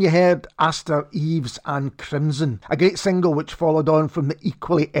 And then you heard Aster Eves and Crimson, a great single which followed on from the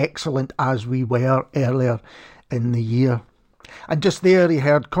equally excellent As We Were earlier in the year. And just there you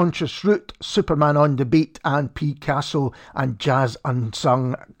heard Conscious Root, Superman on the Beat and Picasso and Jazz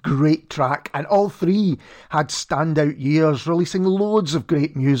Unsung. Great track, and all three had standout years, releasing loads of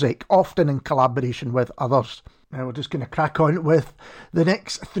great music, often in collaboration with others. Now we're just going to crack on with the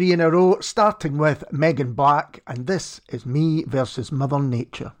next three in a row, starting with Megan Black, and this is Me versus Mother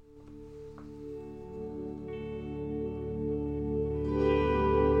Nature.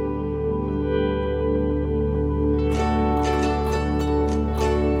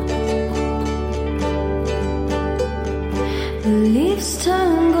 The leaves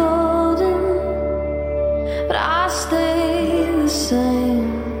turn golden, but I stay the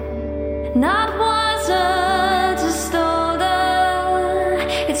same. Not wiser, just older.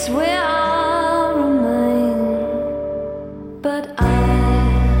 It's where I'll remain. But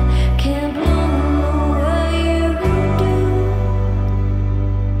I can't bloom the way you do.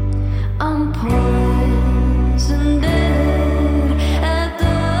 I'm poisoned at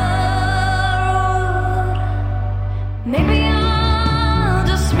the root. Maybe I'll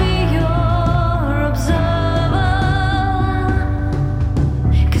just be your observer.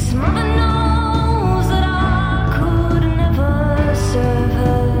 'Cause mother knows that I could never serve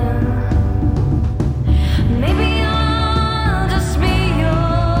her.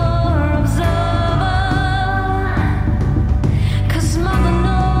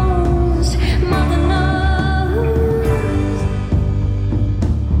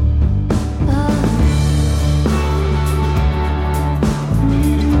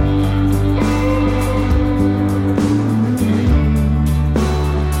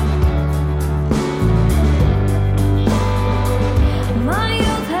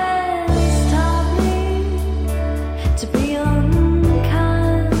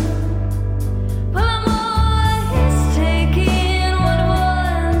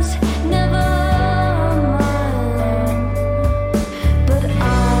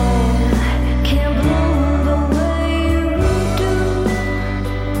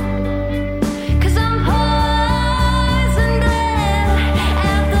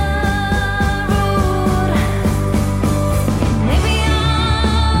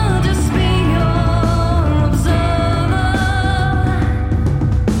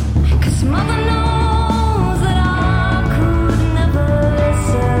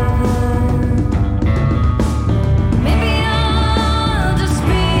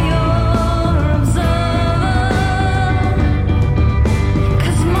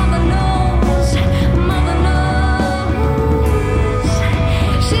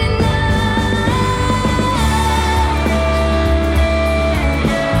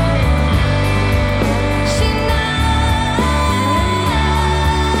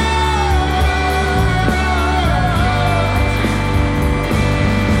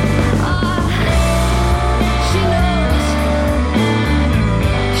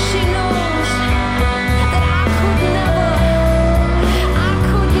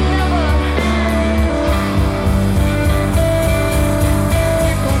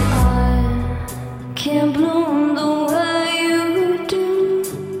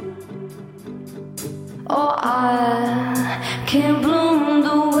 can't bloom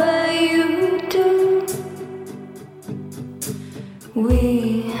the way you do.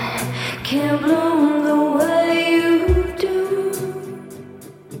 We can't bloom the way you do.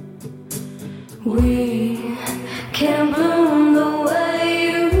 We can't bloom the way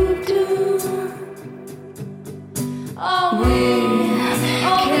you do. Oh, we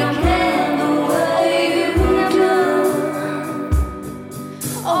can't bloom the way you do.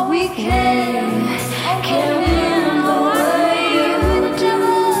 Oh, we can't bloom the way you do.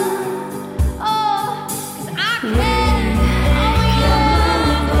 Oh, 'cause I can't.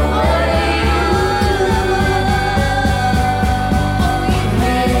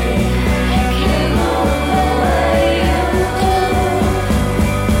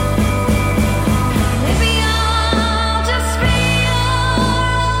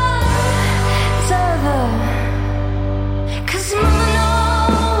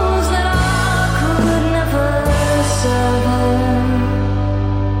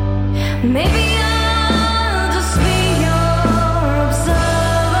 Maybe I'll just be your observer,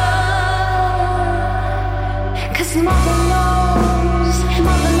 'cause mother knows,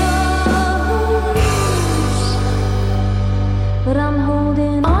 but I'm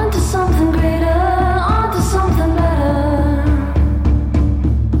holding on to something greater, on to something better,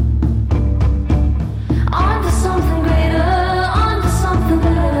 on to something greater, on to something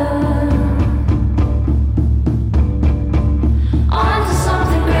better.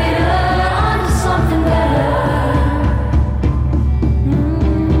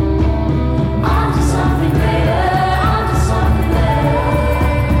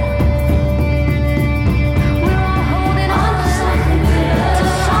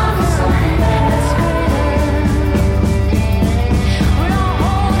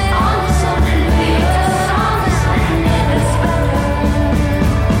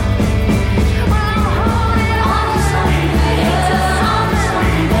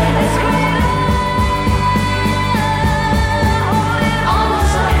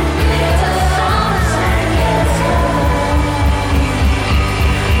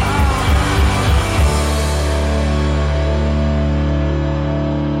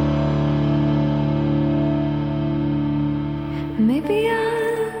 Maybe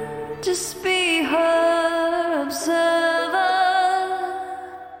I'll just be her observer,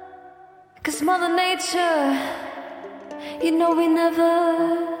 'cause Mother Nature, you know we never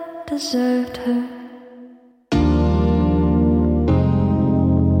deserved her.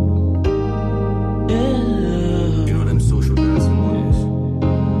 You know them social dancing ones?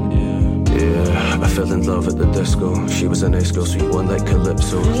 Yeah, I fell in love at the disco. She was a nice girl, sweet one like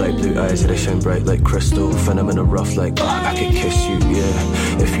Calypso. Like blue eyes, yeah, they shine bright like crystal. Phenomenal rough like, I could kiss you,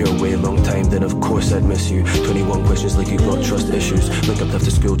 yeah. If you're away a long time, then of course I'd miss you. 21 questions like you got trust issues. Link up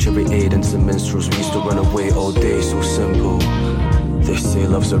after school, cherry aid and some minstrels. We used to run away all day, so simple. They say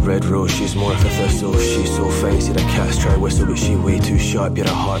love's a red rose, she's more of a thistle. She's so fine, see the cats try whistle, but she way too sharp, yet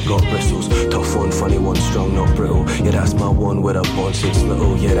her heart got bristles. Tough one, funny one, strong, not brittle. Yeah, that's my one with a bond since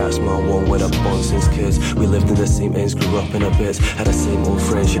little. Yeah, that's my one with a bond since kids. We lived in the same ends, grew up in a bit. Had the same old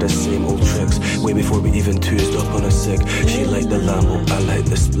friends, she had the same old tricks. Way before we even toozed up on a cig. She liked the Lambo, I liked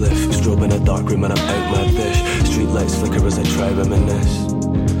the spliff. Strobe in a dark room and I'm out my dish. Street lights flicker as I try reminisce.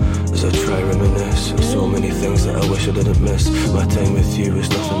 As I try reminisce, so many things that I wish I didn't miss. My time with you was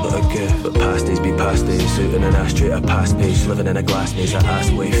nothing but a gift. But past days be past days, out in an ashtray, a past page. Living in a glass maze, I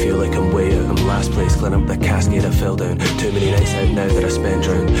ask way. Feel like I'm way out, I'm last place. Clean up the cascade, I fell down. Too many nights out now that I spent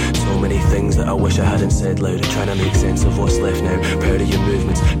drowned. So many things that I wish I hadn't said loud. Trying to make sense of what's left now. Proud of your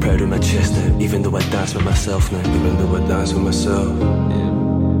movements, proud of my chest now. Even though I dance with myself now. Even though I dance with myself.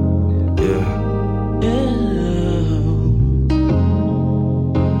 Yeah.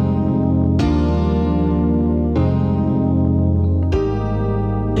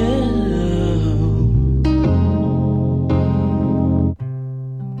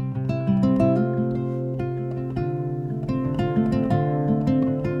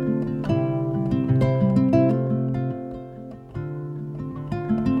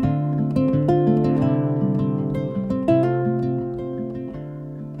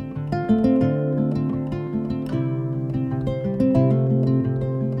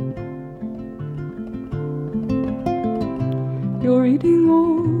 You're reading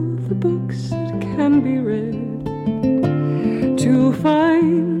all the books that can be read to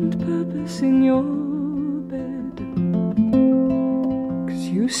find purpose in your bed, 'cause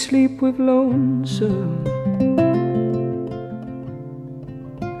you sleep with lonesome.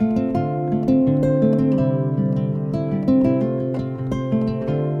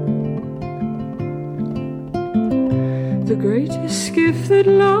 The greatest gift that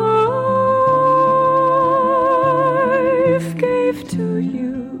life gave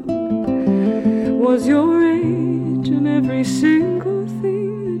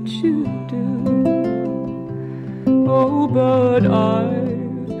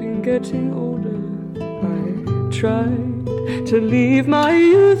getting older, I tried to leave my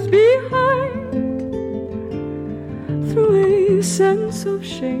youth behind through a sense of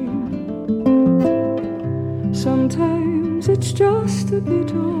shame. Sometimes it's just a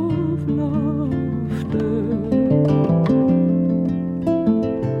bit of laughter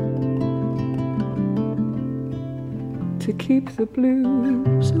to keep the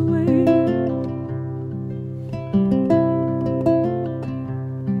blues away.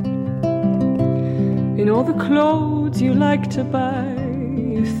 In all the clothes you like to buy,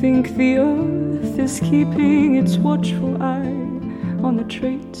 you think the earth is keeping its watchful eye on the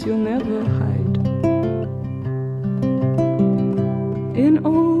traits you'll never hide. In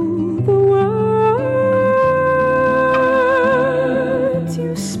all the words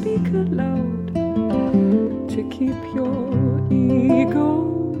you speak aloud to keep your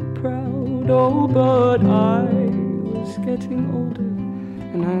ego proud. Oh, but I was getting older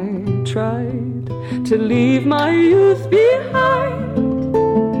and I tried to leave my youth behind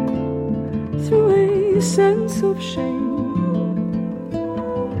through a sense of shame.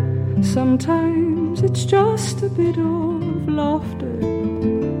 Sometimes it's just a bit of laughter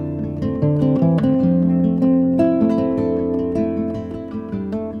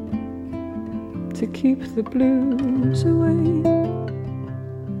to keep the blues away.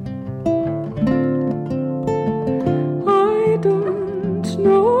 I don't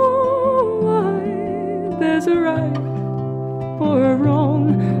know why there's a right or a wrong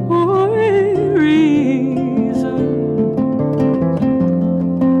or a reason.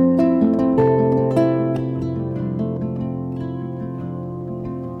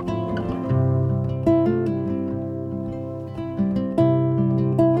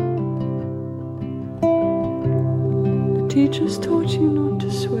 Teachers taught you not to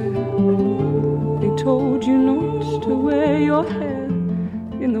swear. They told you not to wear your hair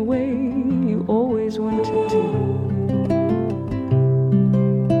in the way you always wanted to.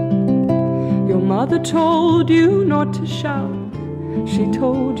 Your mother told you not to shout. She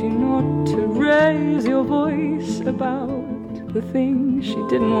told you not to raise your voice about the things she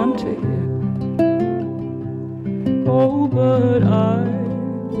didn't want to hear. Oh, but I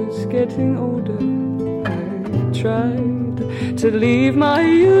was getting older. Tried to leave my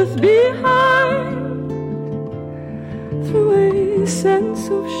youth behind through a sense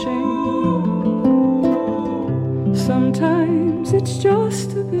of shame. Sometimes it's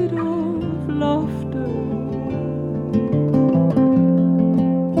just a bit of laughter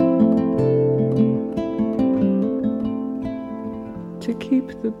to keep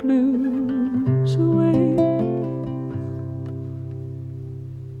the blues away.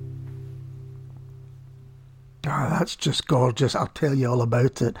 That's just gorgeous. I'll tell you all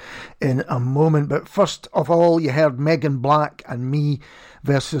about it in a moment. But first of all, you heard Megan Black and Me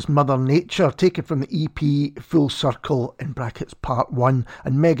versus Mother Nature, taken from the EP Full Circle in brackets Part 1.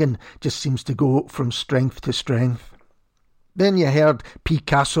 And Megan just seems to go from strength to strength. Then you heard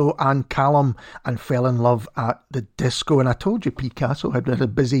Picasso and Callum and Fell in Love at the Disco. And I told you Picasso had had a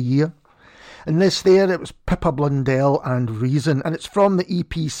busy year. And this there, it was Pippa Blundell and Reason, and it's from the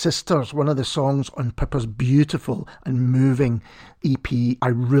EP Sisters, one of the songs on Pippa's beautiful and moving EP. I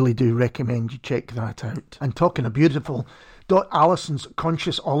really do recommend you check that out. And talking of beautiful, Dot Allison's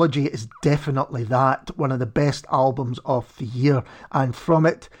Consciousology is definitely that, one of the best albums of the year, and from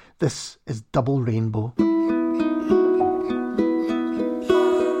it, this is Double Rainbow.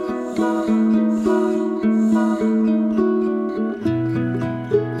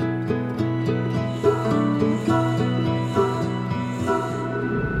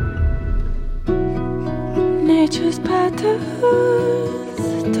 Nature's patterns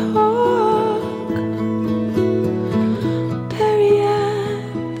talk,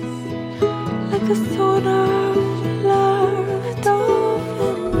 perianth like a sonar flirt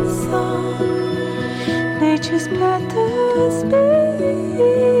dolphin song. Nature's patterns speak,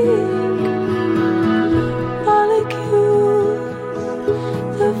 molecules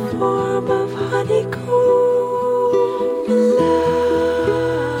the form of honeycomb.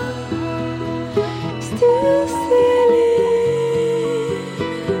 Still sailing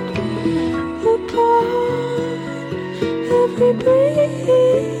upon every breeze.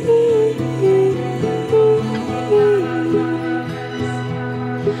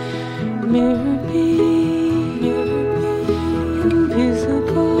 Mirror me,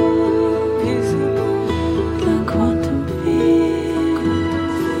 invisible, the quantum field.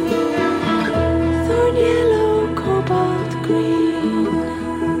 Thorn yellow, cobalt green.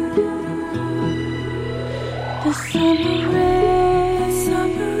 The summer rain,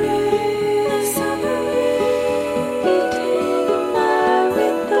 eating my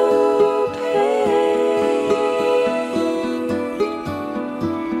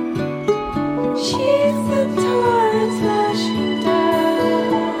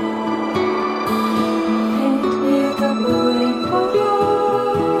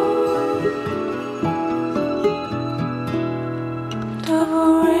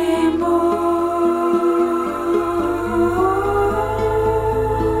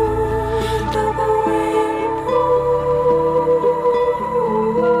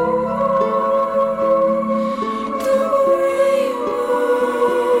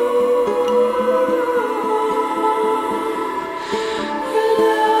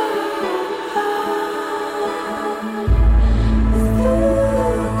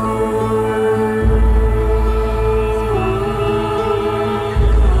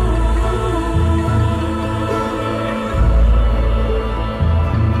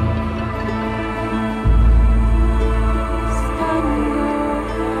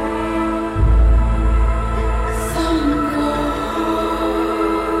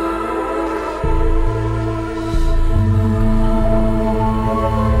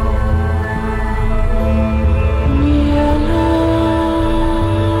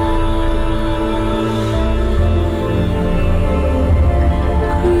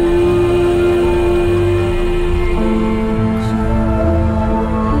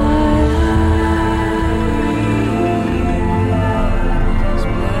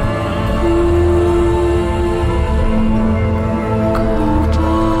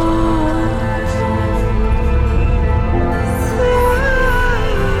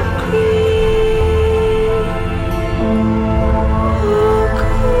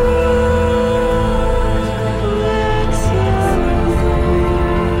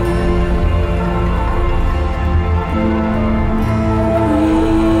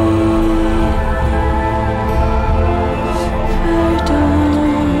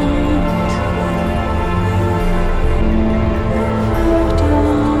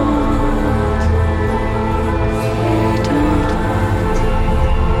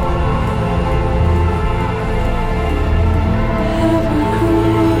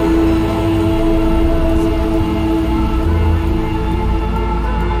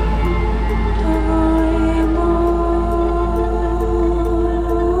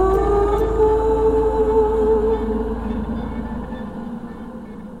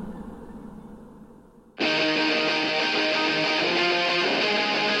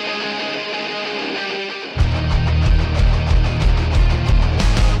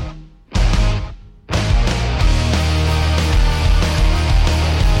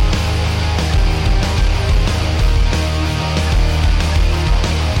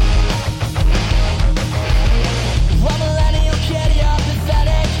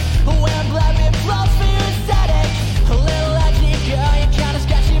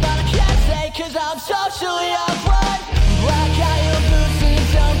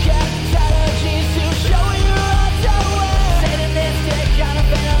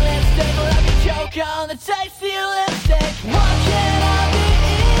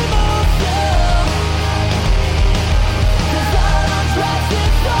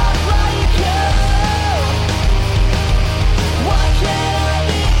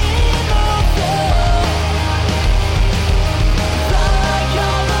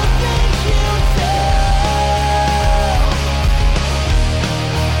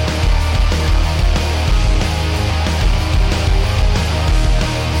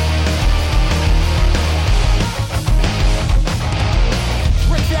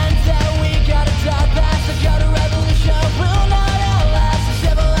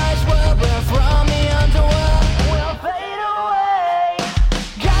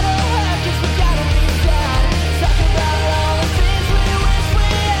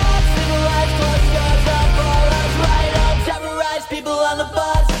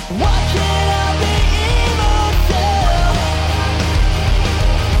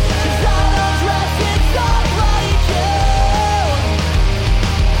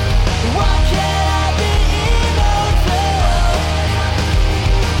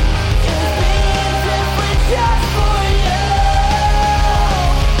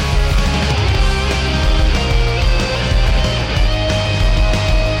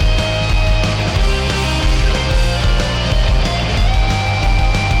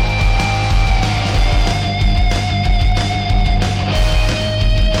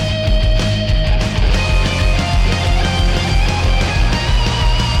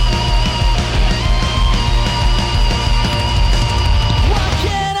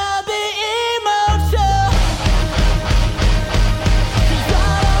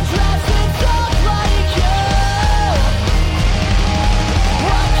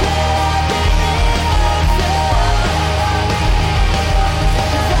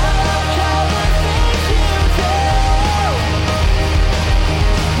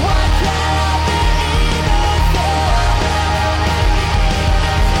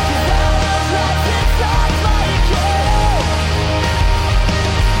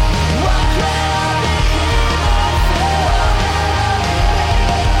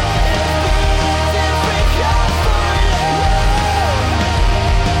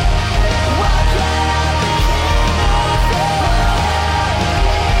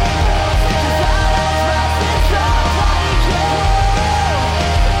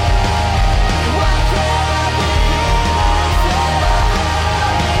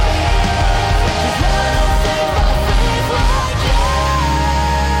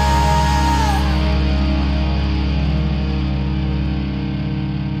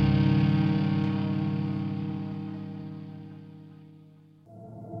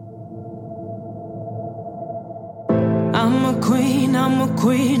I'm a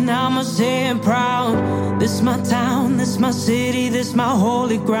queen, I'm a say it proud. This my town, this my city, this my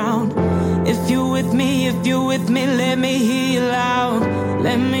holy ground. If you're with me, let me hear you loud.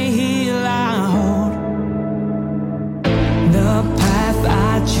 Let me hear you loud. The path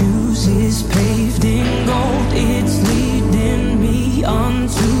I choose is paved in gold. It's leading me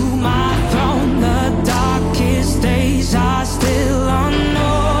unto my throne. The darkest days are still unknown.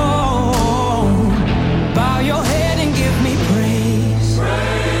 Bow your head and give me praise.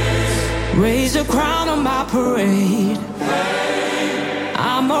 Raise a crown on my parade.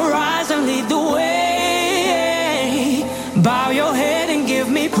 I'ma rise and lead the way. Bow your head and give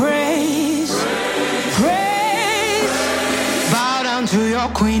me praise. Praise. Bow down to your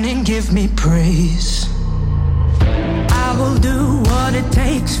queen and give me praise. I will do what it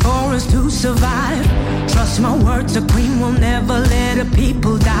takes for us to survive. Trust my words, a queen will never let her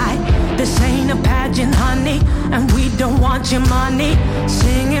people die. This ain't a pageant, honey, and we don't want your money.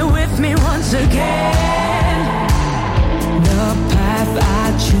 Sing it with me once again. The path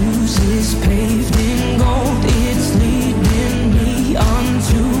I choose is paved in gold. It's leading me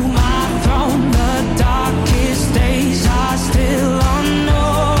unto my throne. The darkest days are still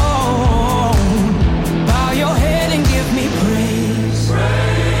unknown. Bow your head and give me praise.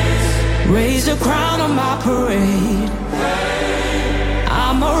 Raise a crown on my parade.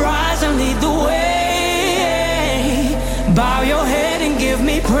 I'ma rise and lead the way. Bow your head and give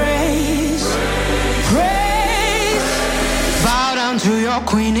me praise. Praise. Bow down to your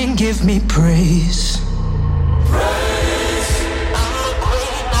queen and give me praise.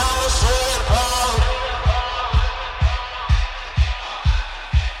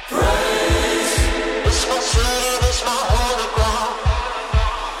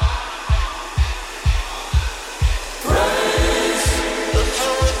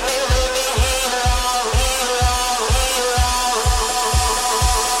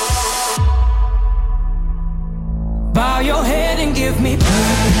 Bow your head and give me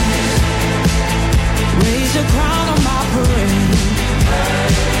praise. Raise a crown on my parade.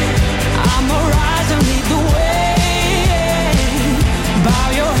 I'ma rise and lead the way. Bow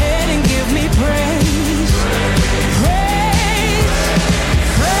your head and give me praise. Praise.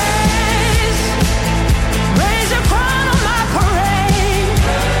 Praise. Raise a crown on my parade.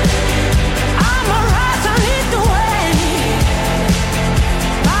 I'ma rise and lead the way.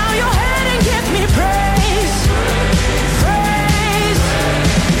 Bow your head and give me praise.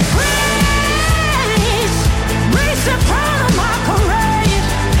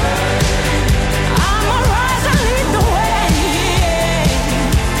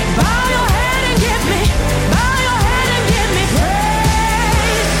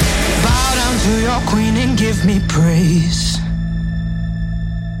 Queen and give me praise.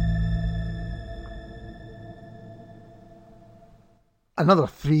 Another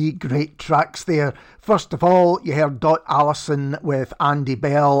three great tracks there. First of all, you heard Dot Allison with Andy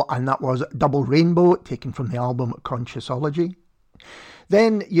Bell, and that was Double Rainbow, taken from the album Consciousology.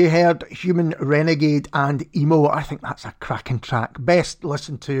 Then you heard Human Renegade and Emo. I think that's a cracking track, best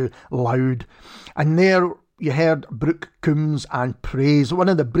listened to loud. And there you heard Brooke Coombs and Praise, one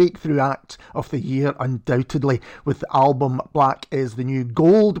of the breakthrough acts of the year, undoubtedly, with the album Black is the New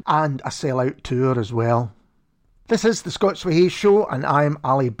Gold and a sellout tour as well. This is the Scots Whay Show, and I'm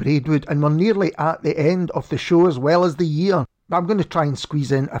Ali Braidwood, and we're nearly at the end of the show as well as the year. I'm going to try and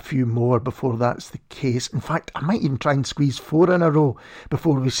squeeze in a few more before that's the case. In fact, I might even try and squeeze 4 in a row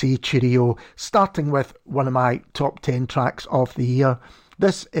before we say cheerio, starting with one of my top 10 tracks of the year.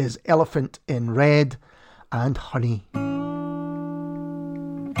 This is Elephant in Red and Honey.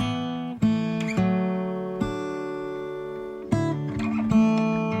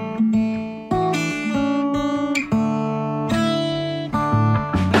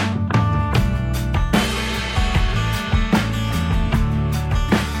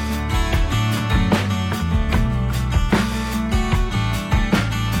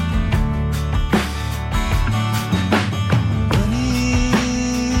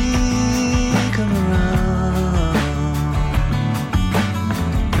 Come around.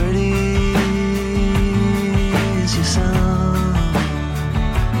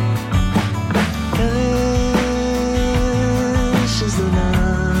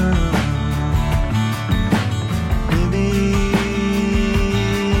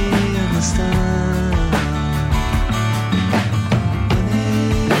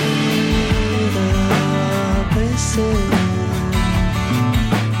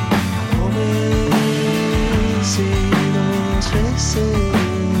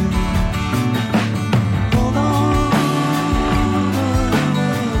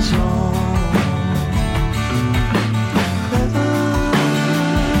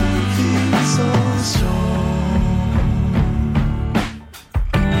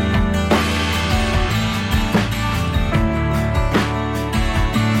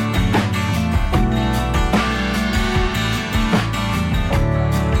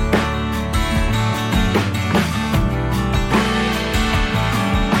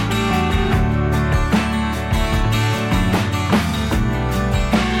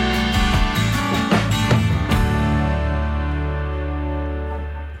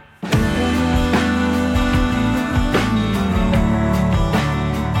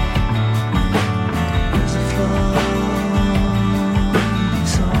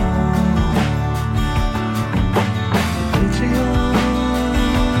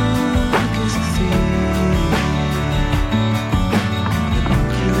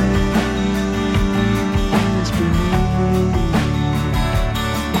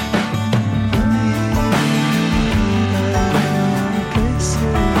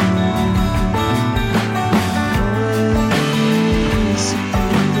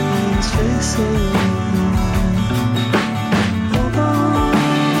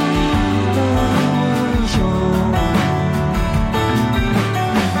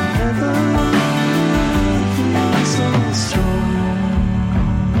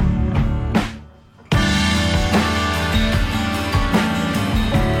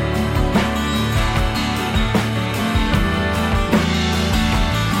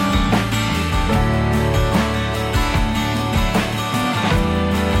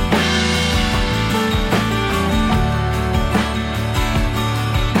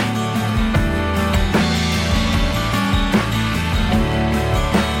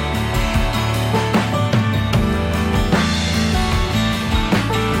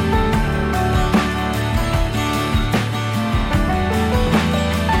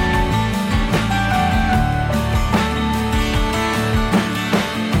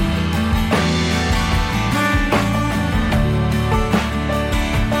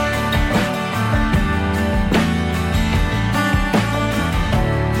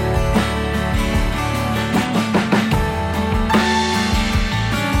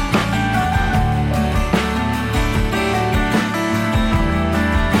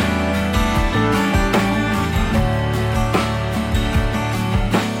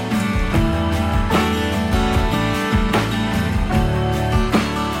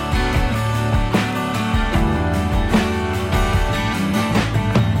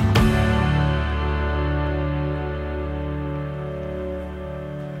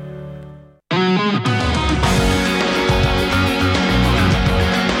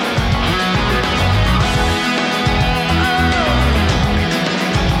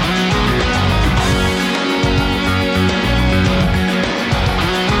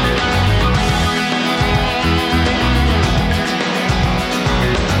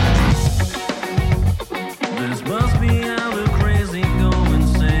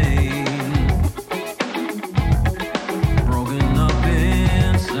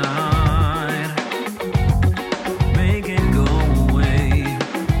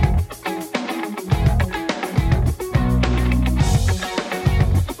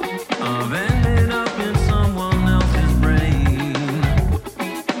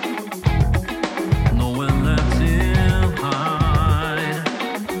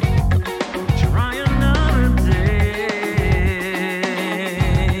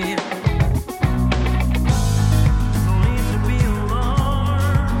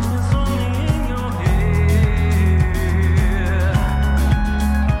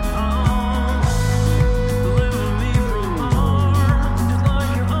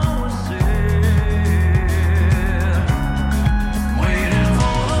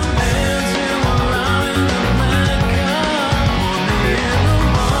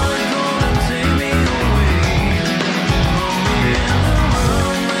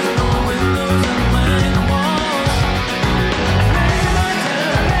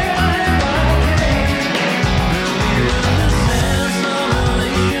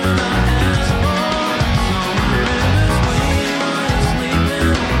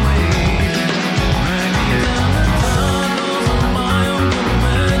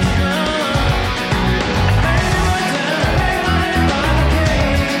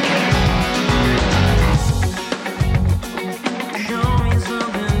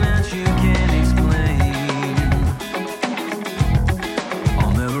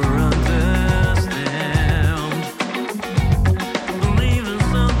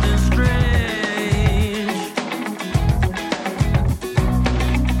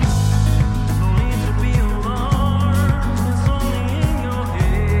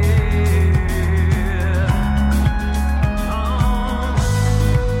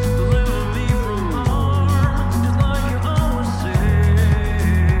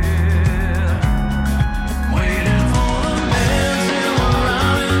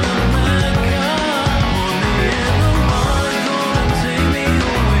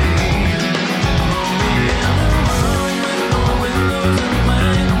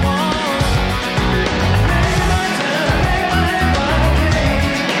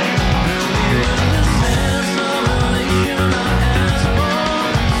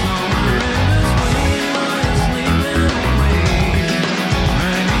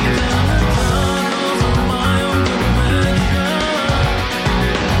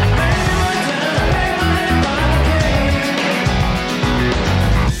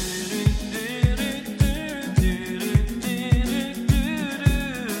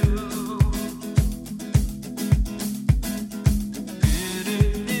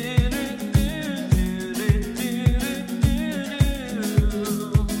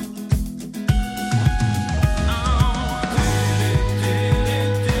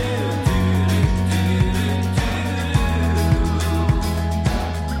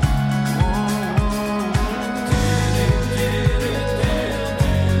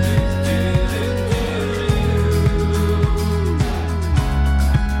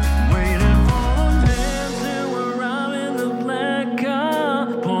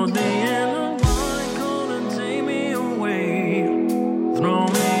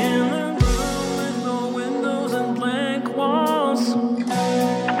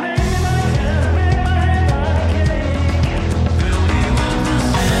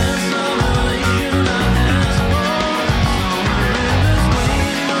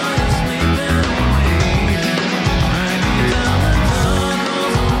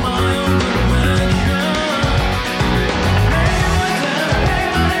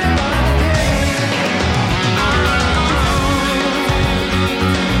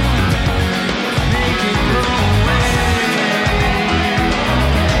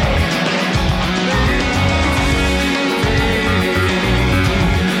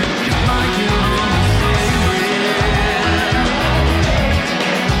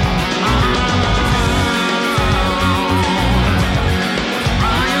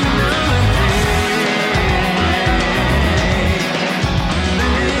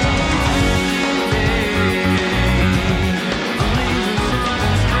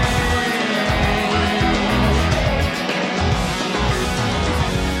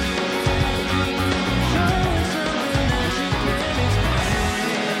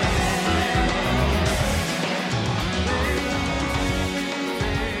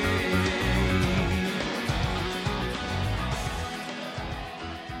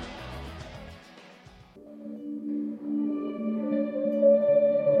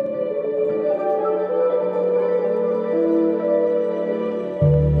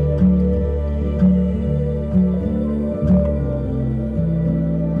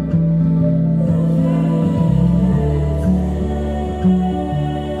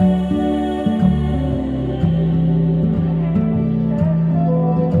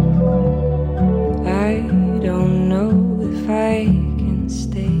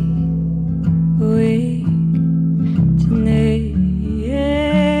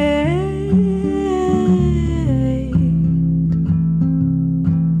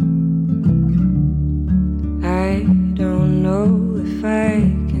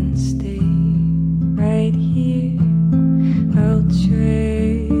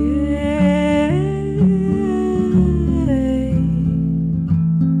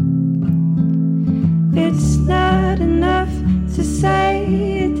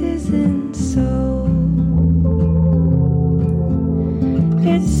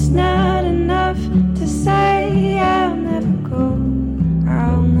 It's not enough to say I'll never go,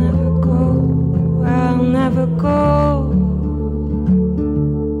 I'll never go, I'll never go.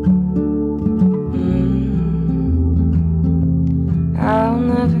 I'll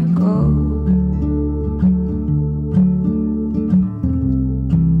never go.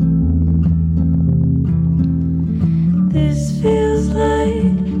 This feels like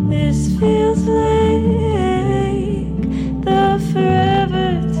the forever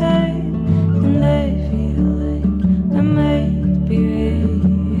time, and I feel like I might be right.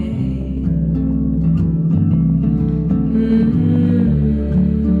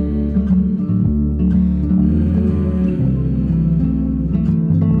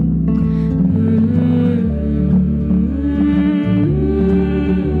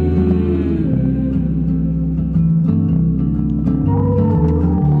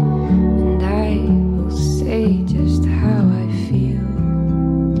 And I will say just how I feel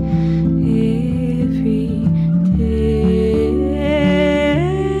every day.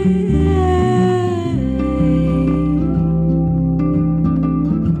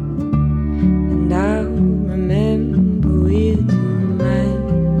 And I'll remember with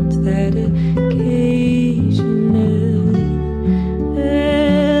mind that occasionally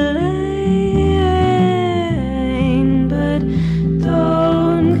align, but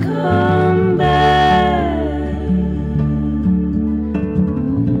don't come back.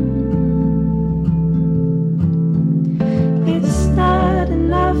 It's not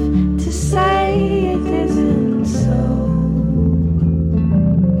enough to say it isn't so.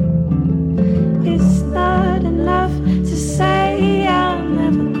 It's not enough to say I'll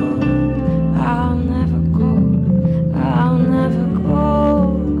never go, I'll never go, I'll never go.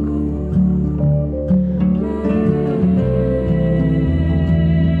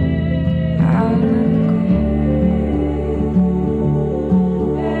 I'll never go.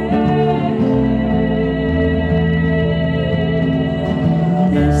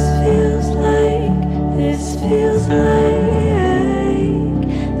 This feels like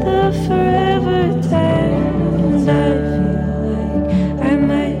the forever time, and I feel like I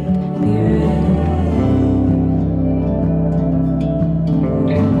might be right.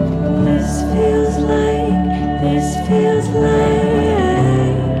 This feels like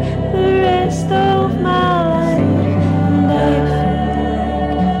the rest of my life, and I feel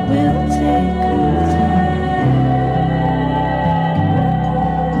like we'll take our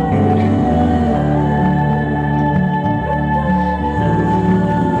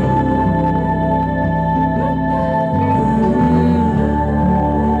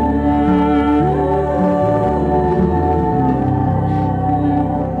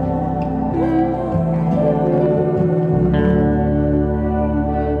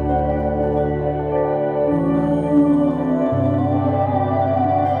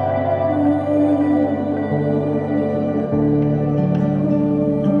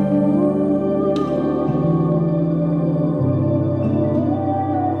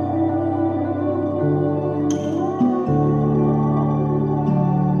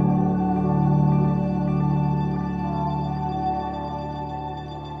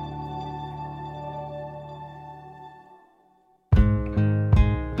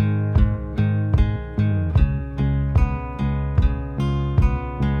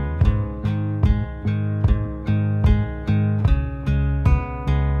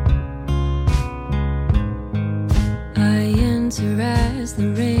as the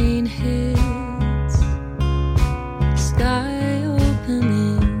rain hits, sky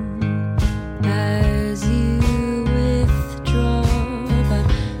opening as you withdraw, but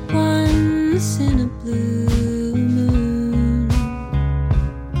once in a blue moon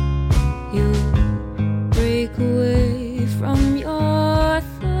you break away from your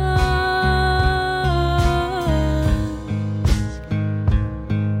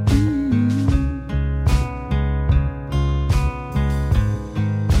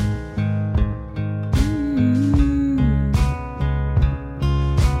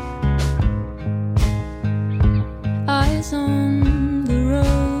on the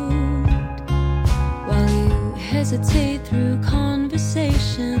road while you hesitate through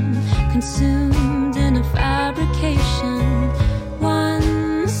conversation, consumed in a fabrication.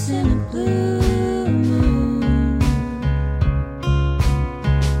 Once in a blue moon,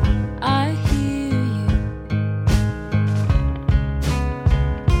 I hear you.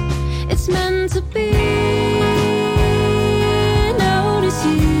 It's meant to be. Notice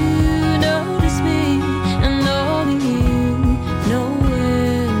you, notice me, and knowing you,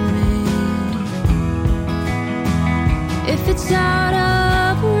 knowing me. If it's out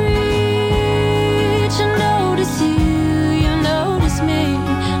of reach,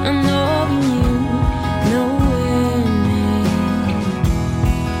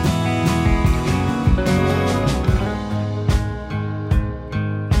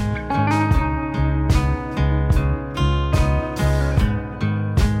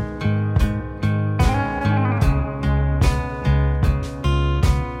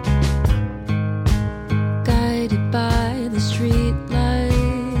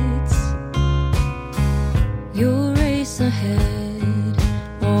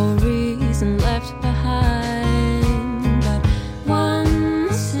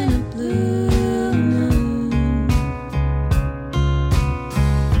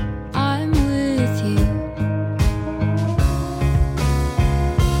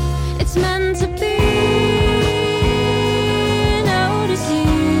 It's meant to be. Notice you,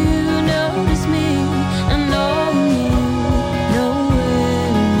 notice me, and know me,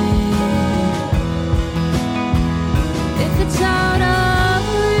 knowing me. If it's out of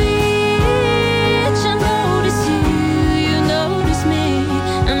reach, I notice you, you notice me,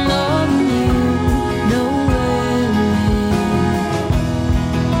 and know me, knowing me.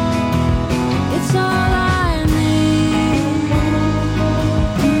 It's all I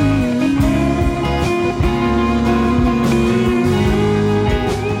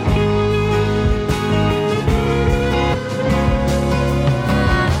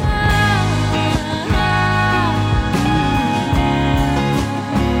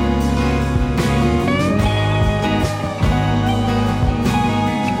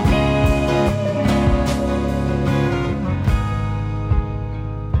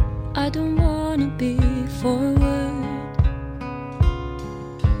I don't wanna be forward.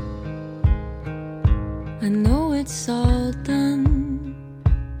 I know it's all done.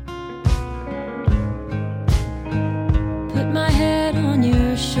 Put my head on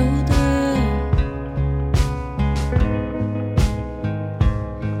your shoulder.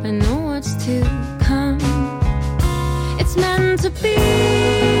 I know what's to come. It's meant to be.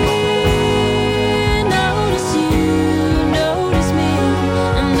 Notice you, notice me,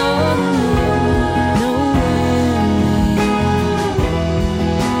 and know me, knowing me.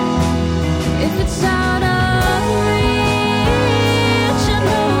 If it's out of reach, I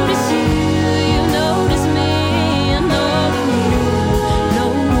notice you, you notice me, and know me,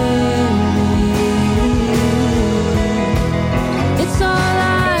 knowing me. It's all I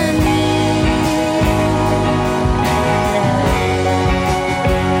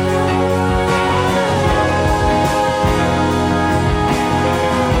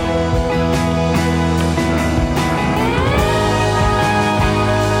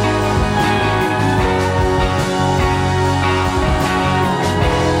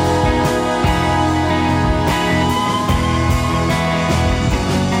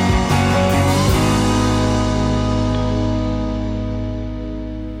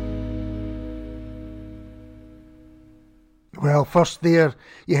Well, first there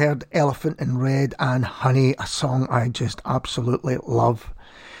you heard Elephant in Red and Honey, a song I just absolutely love.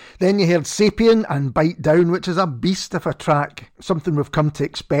 Then you heard Sapien and Bite Down, which is a beast of a track, something we've come to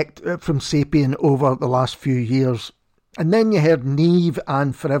expect from Sapien over the last few years. And then you heard Neve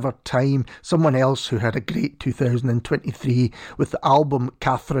and Forever Time, someone else who had a great 2023 with the album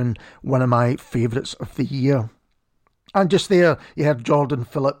Catherine, one of my favourites of the year. And just there, you heard Jordan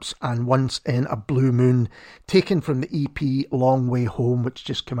Phillips and Once in a Blue Moon, taken from the EP Long Way Home, which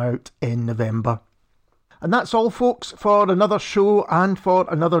just came out in November. And that's all, folks, for another show and for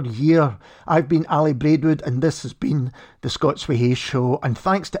another year. I've been Ali Braidwood, and this has been the Scots Whay Show. And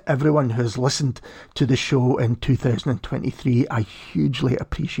thanks to everyone who has listened to the show in 2023. I hugely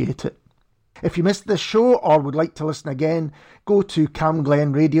appreciate it. If you missed this show or would like to listen again, go to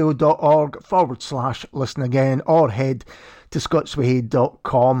camglenradio.org/listen again or head to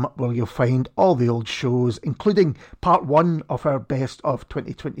scotsway.com where you'll find all the old shows, including part 1 of our best of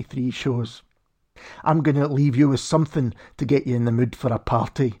 2023 shows. I'm going to leave you with something to get you in the mood for a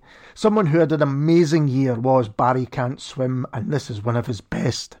party. Someone who had an amazing year was Barry Can't Swim, and this is one of his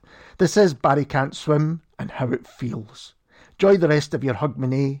best. This is Barry Can't Swim and How It Feels. Enjoy the rest of your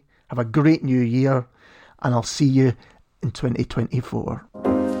Hogmanay. Have a great new year, and I'll see you in 2024.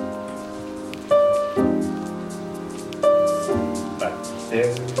 But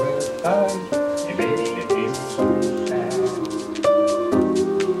there you made it feel so sad.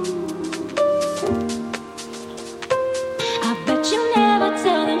 I bet you never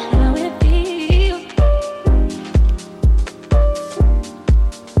tell them how it feels.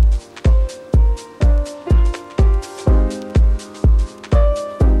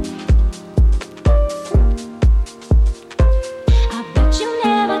 I bet you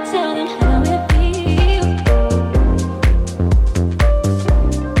never tell them how it feels.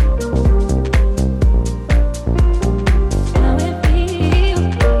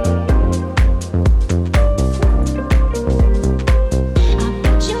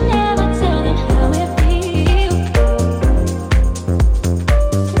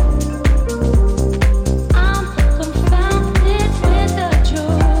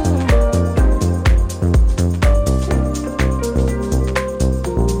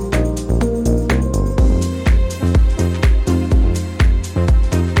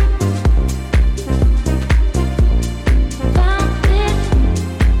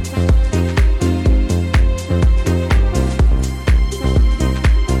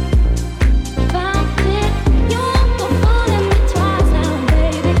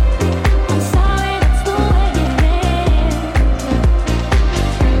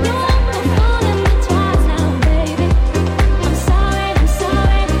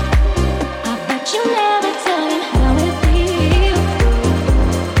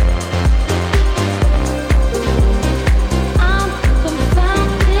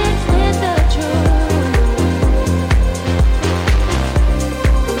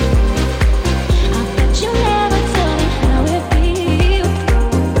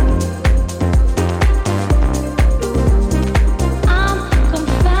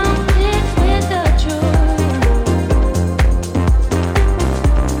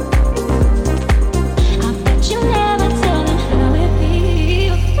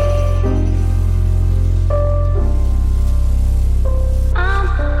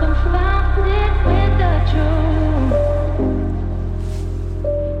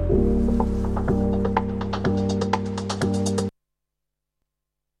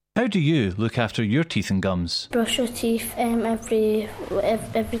 How do you look after your teeth and gums? Brush your teeth every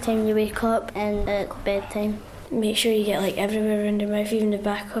time you wake up and at bedtime. Make sure you get like everywhere around your mouth, even the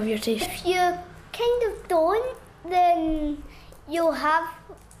back of your teeth. If you kind of don't, then you'll have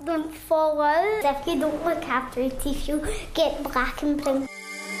them fall out. If you don't look after your teeth, you'll get black and brown.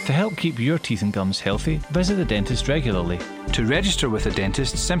 To help keep your teeth and gums healthy, visit the dentist regularly. To register with a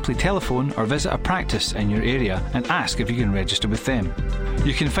dentist, simply telephone or visit a practice in your area and ask if you can register with them.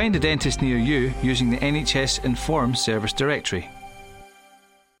 You can find a dentist near you using the NHS Inform service directory.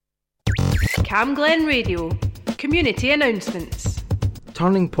 Cam Glen Radio. Community announcements.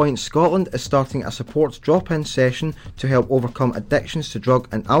 Turning Point Scotland is starting a support drop-in session to help overcome addictions to drug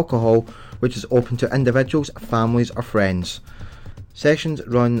and alcohol, which is open to individuals, families or friends. Sessions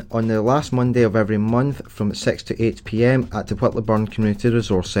run on the last Monday of every month from 6 to 8 p.m. at the Whitleyburn Community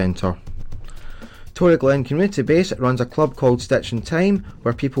Resource Centre. Tory Glen Community Base runs a club called Stitch in Time,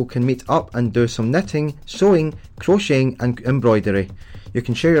 where people can meet up and do some knitting, sewing, crocheting and embroidery. You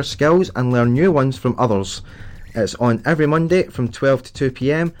can share your skills and learn new ones from others. It's on every Monday from 12 to 2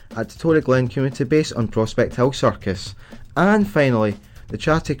 p.m. at the Tory Glen Community Base on Prospect Hill Circus. And finally, the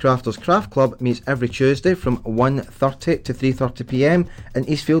Charity Crafters Craft Club meets every Tuesday from 1:30 to 3:30 p.m. in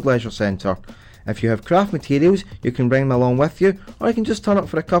Eastfield Leisure Centre. If you have craft materials, you can bring them along with you, or you can just turn up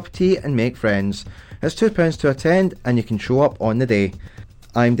for a cup of tea and make friends. It's £2 to attend, and you can show up on the day.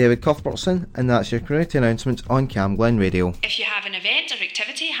 I'm David Cuthbertson, and that's your community announcements on Cam Glen Radio. If you have an event or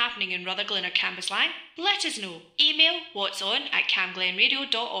activity happening in Rutherglen or Cambuslang, let us know. Email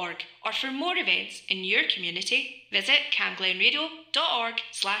what'son@camglenradio.org, or for more events in your community, visit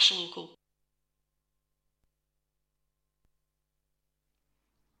camglenradio.org/local.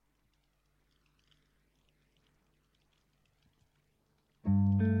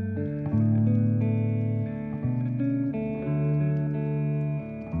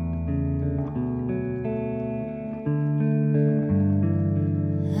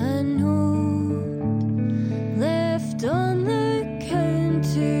 On the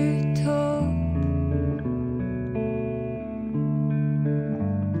countertop,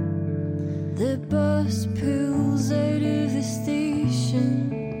 the bus pulls out of the station.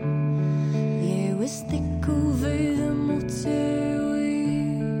 The air was thick over the motor.